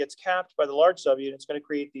 And when it gets capped by the large subunit, it's going to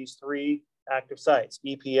create these 3 active sites,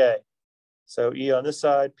 EPA. So E on this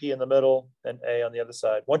side, P in the middle, and A on the other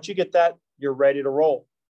side. Once you get that, you're ready to roll.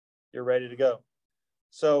 You're ready to go.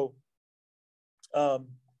 So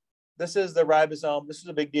this is the ribosome. This is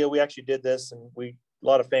a big deal. We actually did this, and a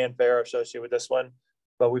lot of fanfare associated with this one,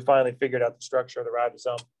 but we finally figured out the structure of the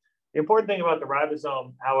ribosome. The important thing about the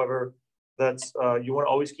ribosome, however, that's you want to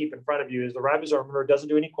always keep in front of you is the ribosome, remember, doesn't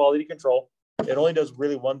do any quality control. It only does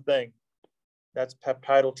really one thing. That's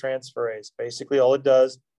peptidyl transferase. Basically, all it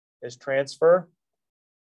does is transfer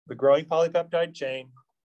the growing polypeptide chain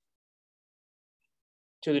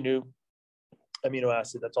to the new amino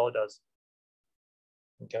acid. That's all it does.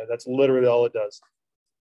 Okay, that's literally all it does.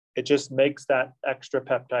 It just makes that extra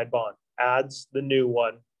peptide bond, adds the new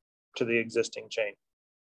one to the existing chain.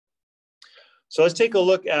 So let's take a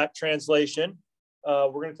look at translation.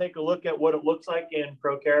 We're going to take a look at what it looks like in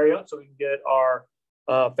prokaryotes so we can get our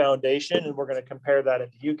foundation, and we're going to compare that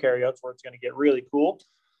into eukaryotes where it's going to get really cool.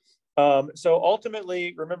 So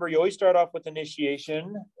ultimately, remember, you always start off with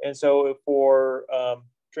initiation. And so for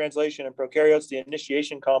translation in prokaryotes, the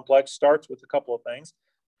initiation complex starts with a couple of things.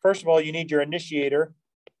 First of all, you need your initiator.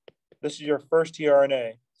 This is your first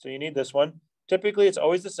tRNA. So you need this one. Typically, it's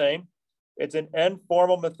always the same. It's an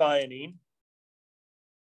N-formal methionine.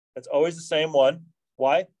 It's always the same one.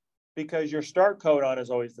 Why? Because your start codon is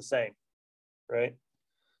always the same, right?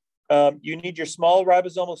 You need your small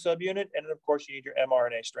ribosomal subunit, and of course, you need your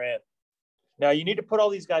mRNA strand. Now, you need to put all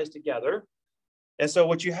these guys together. And so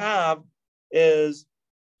what you have is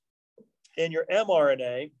in your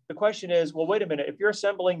mRNA, the question is, well, wait a minute, if you're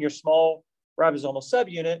assembling your small ribosomal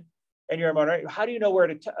subunit and your mRNA, how do you know where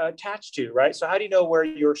to attach to, right? So how do you know where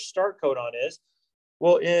your start codon is?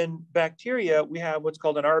 Well, in bacteria, we have what's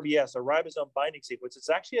called an RBS, a ribosome binding sequence. It's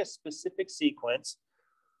actually a specific sequence,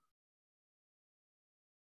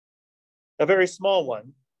 a very small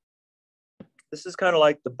one. This is kind of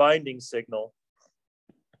like the binding signal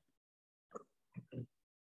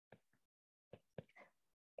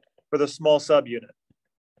for the small subunit.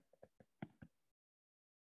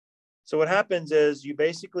 So what happens is you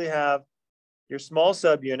basically have your small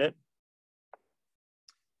subunit.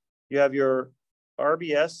 You have your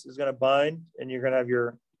RBS is going to bind, and you're going to have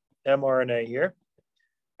your mRNA here,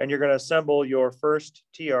 and you're going to assemble your first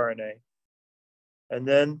tRNA, and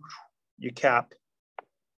then you cap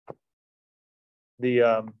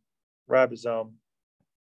the ribosome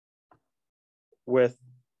with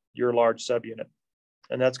your large subunit,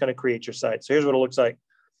 and that's going to create your site. So here's what it looks like.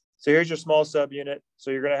 So here's your small subunit.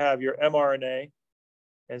 So you're going to have your mRNA,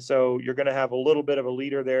 and so you're going to have a little bit of a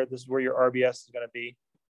leader there. This is where your RBS is going to be,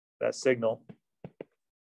 that signal.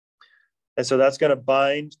 And so that's going to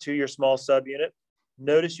bind to your small subunit.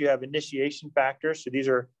 Notice you have initiation factors. So these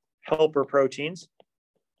are helper proteins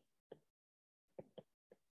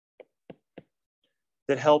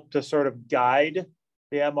that help to sort of guide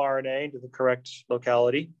the mRNA to the correct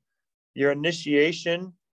locality. Your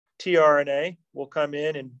initiation tRNA will come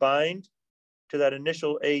in and bind to that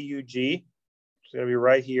initial AUG. It's going to be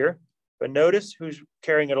right here. But notice who's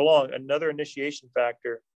carrying it along. Another initiation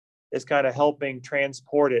factor is kind of helping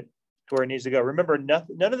transport it to where it needs to go. Remember,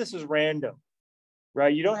 none of this is random,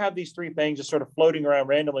 right? You don't have these three things just sort of floating around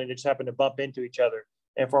randomly and they just happen to bump into each other.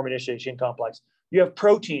 and form an initiation complex. You have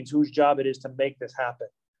proteins whose job it is to make this happen,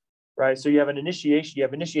 right? So you have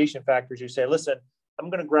initiation factors who say, listen, I'm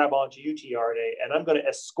going to grab onto you, tRNA, and I'm going to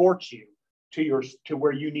escort you to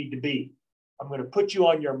where you need to be. I'm going to put you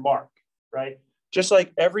on your mark, right? Just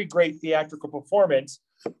like every great theatrical performance,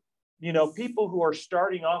 you know, people who are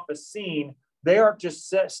starting off a scene, they aren't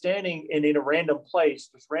just standing in a random place,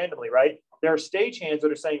 just randomly, right? There are stagehands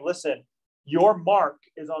that are saying, listen, your mark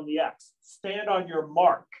is on the X. Stand on your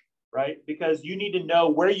mark, right? Because you need to know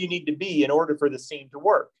where you need to be in order for the scene to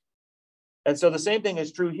work. And so the same thing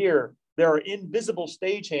is true here. There are invisible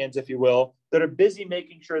stagehands, if you will, that are busy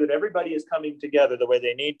making sure that everybody is coming together the way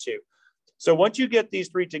they need to. So once you get these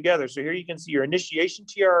three together, so here you can see your initiation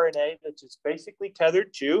tRNA, which is basically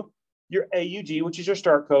tethered to your AUG, which is your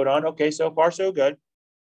start codon. Okay, so far so good.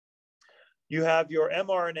 You have your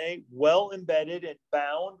mRNA well embedded and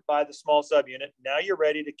bound by the small subunit. Now you're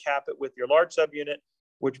ready to cap it with your large subunit,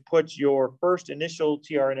 which puts your first initial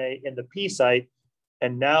tRNA in the P site.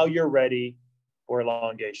 And now you're ready for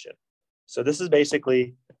elongation. So this is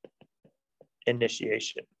basically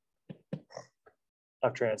initiation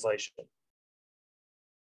of translation.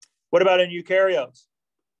 What about in eukaryotes?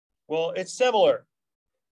 Well, it's similar,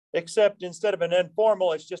 except instead of an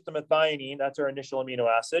N-formal, it's just a methionine. That's our initial amino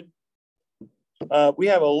acid. We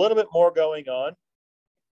have a little bit more going on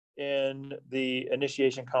in the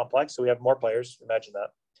initiation complex. So we have more players, imagine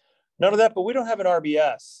that. None of that, but we don't have an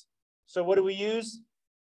RBS. So what do we use?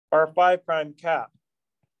 Our 5' cap.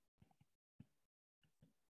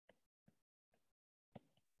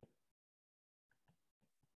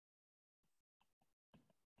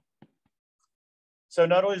 So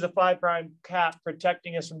not only is the 5' cap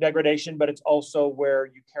protecting us from degradation, but it's also where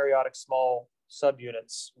eukaryotic small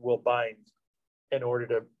subunits will bind in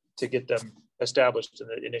order to get them established in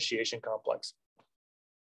the initiation complex.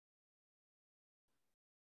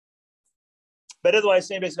 But otherwise,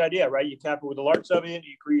 same basic idea, right? You cap it with a large subunit,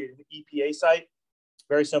 you create an EPA site,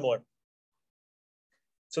 very similar.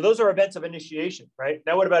 So those are events of initiation, right?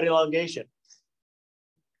 Now what about elongation?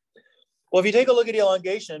 Well, if you take a look at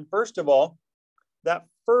elongation, first of all, that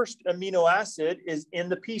first amino acid is in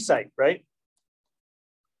the P site, right?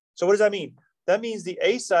 So what does that mean? That means the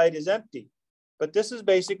A site is empty, but this is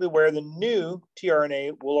basically where the new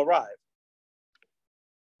tRNA will arrive.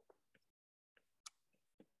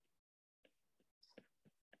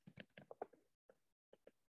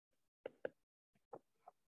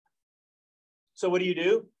 So what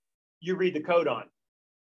do? You read the codon,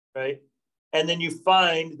 right? And then you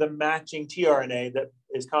find the matching tRNA that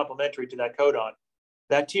is complementary to that codon.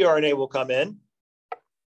 That tRNA will come in.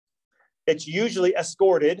 It's usually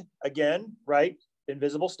escorted, again, right?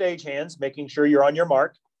 Invisible stagehands, making sure you're on your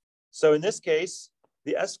mark. So in this case,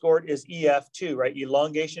 the escort is EF2, right?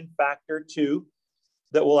 Elongation factor 2,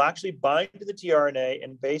 that will actually bind to the tRNA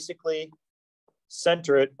and basically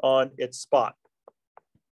center it on its spot.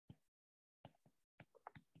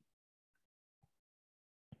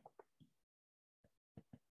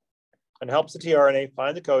 And helps the tRNA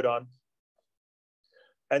find the codon.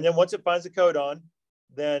 And then once it finds the codon,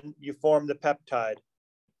 then you form the peptide.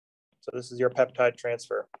 So this is your peptide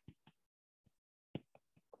transfer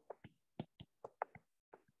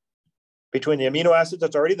between the amino acid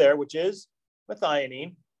that's already there, which is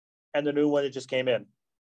methionine, and the new one that just came in.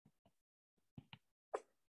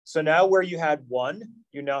 So now where you had one,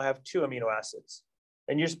 you now have 2 amino acids.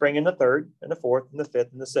 And you just bring in the third and the fourth and the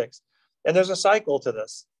fifth and the sixth. And there's a cycle to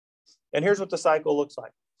this. And here's what the cycle looks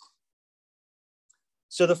like.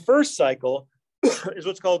 So the first cycle is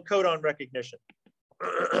what's called codon recognition.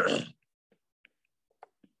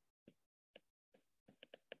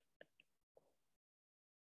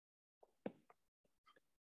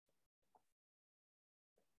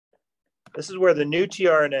 This is where the new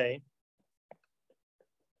tRNA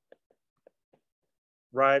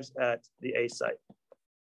arrives at the A site.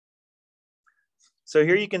 So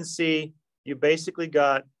here you can see you basically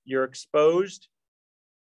got your exposed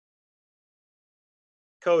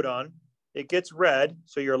codon. It gets read,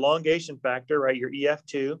 so your elongation factor, right, your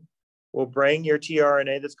EF2, will bring your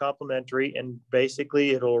tRNA that's complementary, and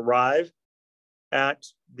basically it'll arrive at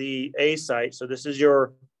the A site. So this is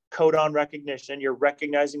your codon recognition. You're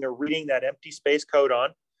recognizing or reading that empty space codon.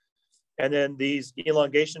 And then these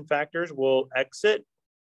elongation factors will exit,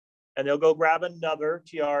 and they'll go grab another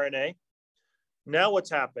tRNA. Now what's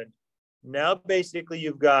happened? Now basically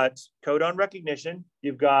you've got codon recognition.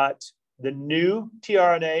 You've got the new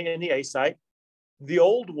tRNA in the A site. The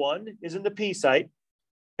old one is in the P site.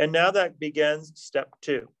 And now that begins step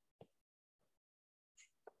 2.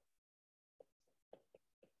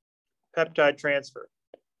 Peptide transfer.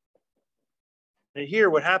 And here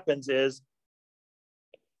what happens is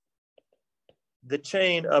the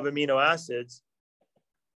chain of amino acids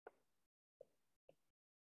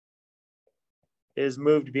is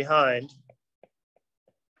moved behind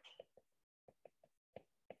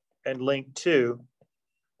and linked to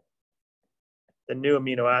the new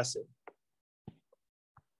amino acid.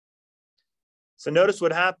 So notice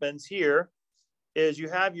what happens here is you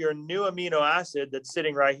have your new amino acid that's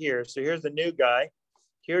sitting right here. So here's the new guy.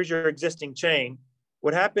 Here's your existing chain.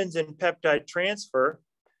 What happens in peptide transfer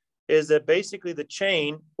is that basically the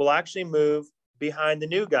chain will actually move behind the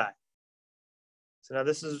new guy. So now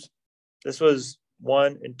this was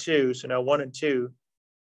 1 and 2. So now 1 and 2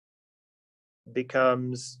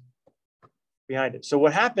 becomes behind it. So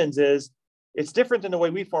what happens is it's different than the way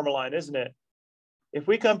we form a line, isn't it? If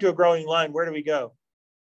we come to a growing line, where do we go?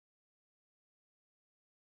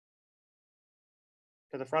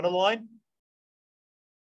 To the front of the line?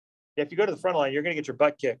 If you go to the front of the line, you're going to get your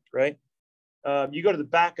butt kicked, right? You go to the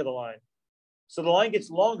back of the line. So the line gets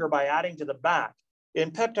longer by adding to the back.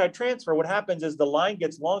 In peptide transfer, what happens is the line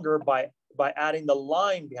gets longer by adding the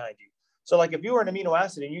line behind you. So like if you were an amino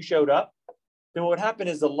acid and you showed up, then what would happen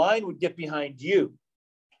is the line would get behind you.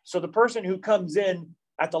 So the person who comes in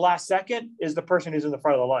at the last second is the person who's in the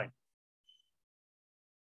front of the line.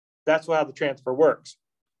 That's how the transfer works.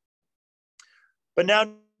 But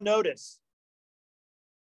now notice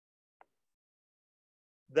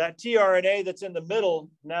that tRNA that's in the middle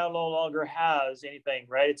now no longer has anything,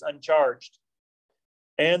 right? It's uncharged.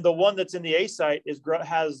 And the one that's in the A site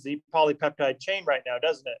has the polypeptide chain right now,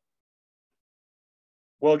 doesn't it?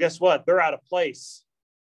 Well, guess what? They're out of place,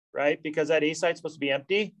 right? Because that A site's supposed to be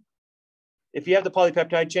empty. If you have the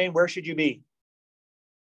polypeptide chain, where should you be?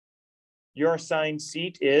 Your assigned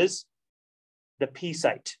seat is the P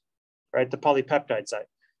site, right? The polypeptide site.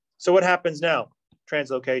 So what happens now?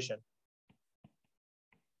 Translocation.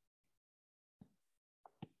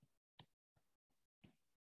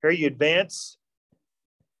 Here you advance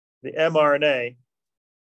the mRNA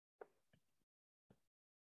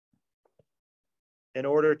in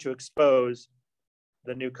order to expose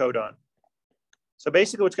the new codon. So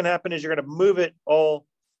basically what's going to happen is you're going to move it all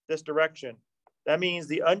this direction. That means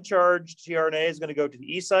the uncharged tRNA is going to go to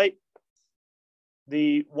the E site.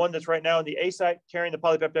 The one that's right now in the A site carrying the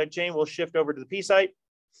polypeptide chain will shift over to the P site,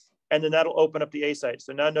 and then that'll open up the A site.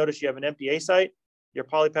 So now notice you have an empty A site. Your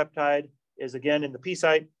polypeptide is again in the P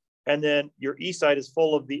site, and then your E site is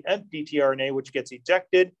full of the empty tRNA, which gets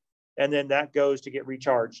ejected, and then that goes to get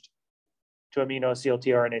recharged to aminoacyl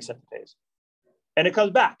tRNA synthetase. And it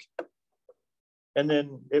comes back. And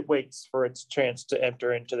then it waits for its chance to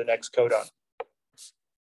enter into the next codon,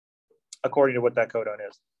 according to what that codon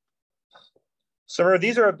is. So remember,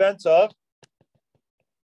 these are events of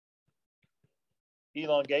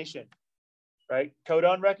elongation, right?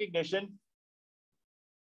 Codon recognition,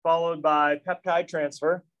 followed by peptide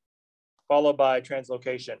transfer, followed by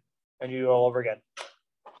translocation, and you do it all over again.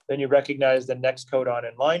 Then you recognize the next codon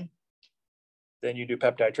in line. Then you do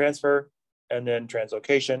peptide transfer, and then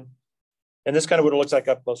translocation. And this is kind of what it looks like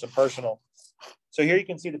up close and personal. So here you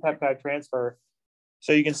can see the peptide transfer.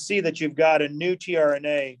 So you can see that you've got a new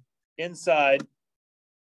tRNA inside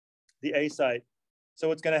the A site. So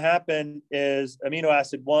what's going to happen is amino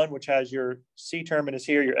acid 1, which has your C terminus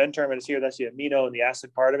here, your N terminus here, that's the amino and the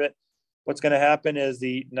acid part of it. What's going to happen is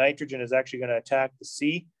the nitrogen is actually going to attack the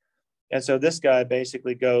C. And so this guy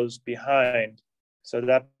basically goes behind. So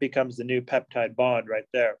that becomes the new peptide bond right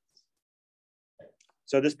there.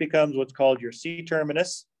 So this becomes what's called your C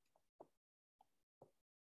terminus.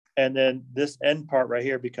 And then this N part right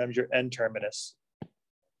here becomes your N terminus.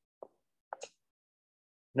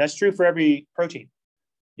 And that's true for every protein.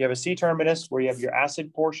 You have a C terminus where you have your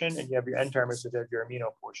acid portion, and you have your N terminus where you have your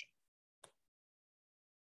amino portion.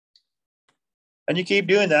 And you keep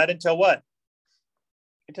doing that until what?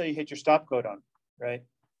 Until you hit your stop codon, right?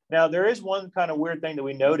 Now, there is one kind of weird thing that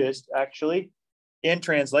we noticed actually in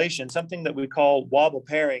translation, something that we call wobble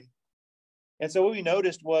pairing. And so what we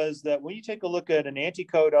noticed was that when you take a look at an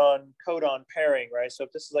anticodon-codon pairing, right? So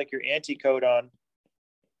if this is like your anticodon,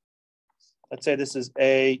 let's say this is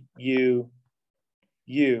A, U,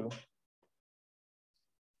 U.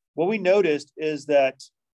 What we noticed is that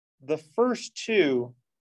the first two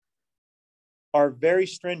are very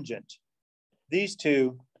stringent. These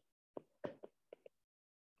two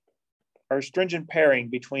are a stringent pairing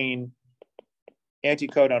between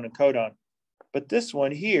anticodon and codon. But this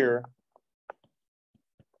one here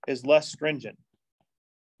is less stringent.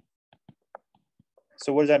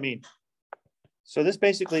 So what does that mean? So this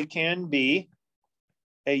basically can be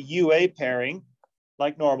a UA pairing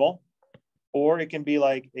like normal, or it can be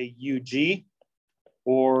like a UG,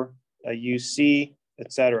 or a UC,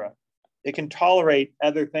 etc. It can tolerate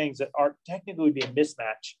other things that are technically would be a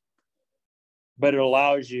mismatch, but it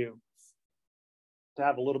allows you to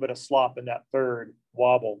have a little bit of slop in that third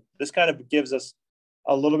wobble. This kind of gives us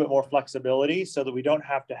a little bit more flexibility so that we don't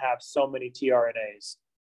have to have so many tRNAs.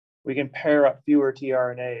 We can pair up fewer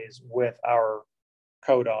tRNAs with our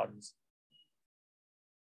codons.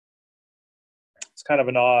 It's kind of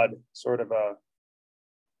an odd sort of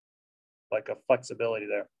like a flexibility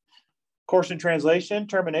there. Course and translation,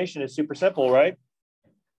 termination is super simple, right?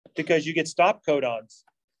 Because you get stop codons.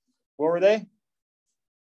 What were they?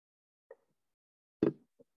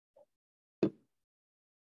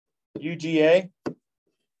 UGA,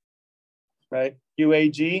 right?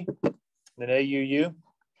 UAG, and then AUU.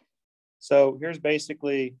 So here's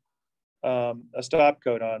basically a stop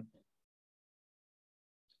codon.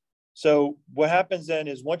 So what happens then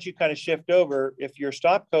is once you kind of shift over, if your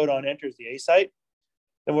stop codon enters the A site,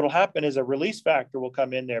 then what will happen is a release factor will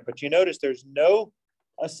come in there. But you notice there's no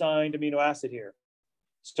assigned amino acid here.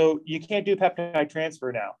 So you can't do peptide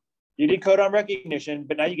transfer now. You did codon recognition,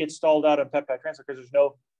 but now you get stalled out on peptide transfer because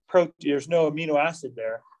there's no amino acid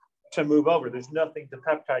there to move over. There's nothing to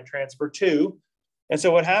peptide transfer to. And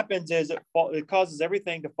so what happens is it causes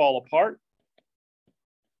everything to fall apart.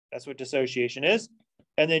 That's what dissociation is.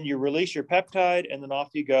 And then you release your peptide, and then off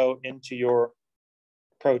you go into your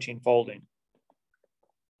protein folding.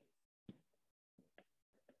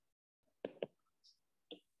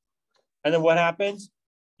 And then what happens?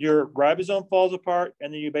 Your ribosome falls apart,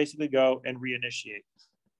 and then you basically go and reinitiate.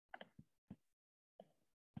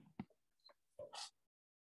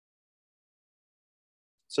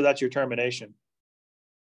 So that's your termination.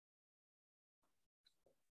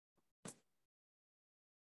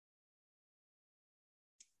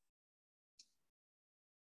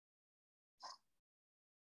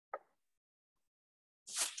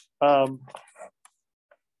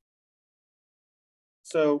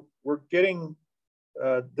 So we're getting,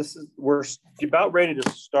 we're about ready to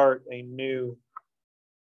start a new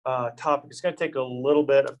topic. It's going to take a little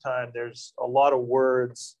bit of time. There's a lot of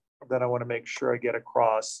words that I want to make sure I get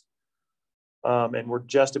across. And we're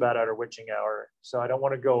just about at our witching hour. So I don't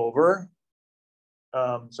want to go over.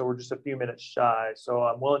 So we're just a few minutes shy. So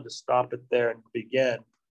I'm willing to stop it there and begin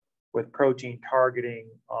with protein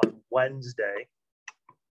targeting on Wednesday.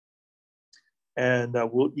 And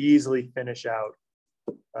we'll easily finish out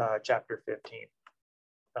chapter 15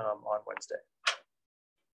 on Wednesday.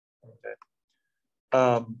 Okay.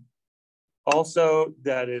 Also,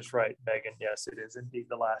 that is right, Megan. Yes, it is indeed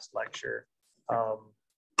the last lecture.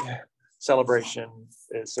 Celebration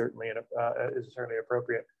is certainly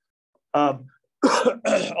appropriate.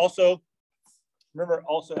 Also, remember,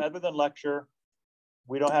 other than lecture,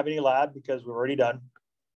 we don't have any lab because we're already done.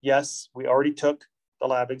 Yes, we already took the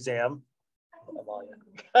lab exam.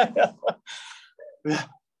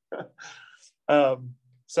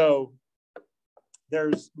 So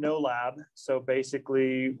there's no lab. So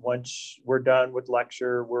basically, once we're done with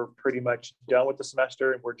lecture, we're pretty much done with the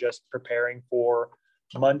semester, and we're just preparing for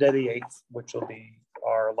Monday the 8th, which will be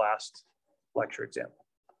our last lecture exam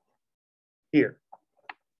here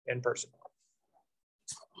in person.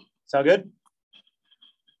 Sound good?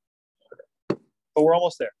 Okay. But we're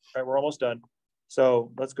almost there, right? We're almost done.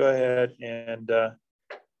 So let's go ahead and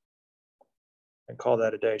call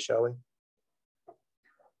that a day, shall we?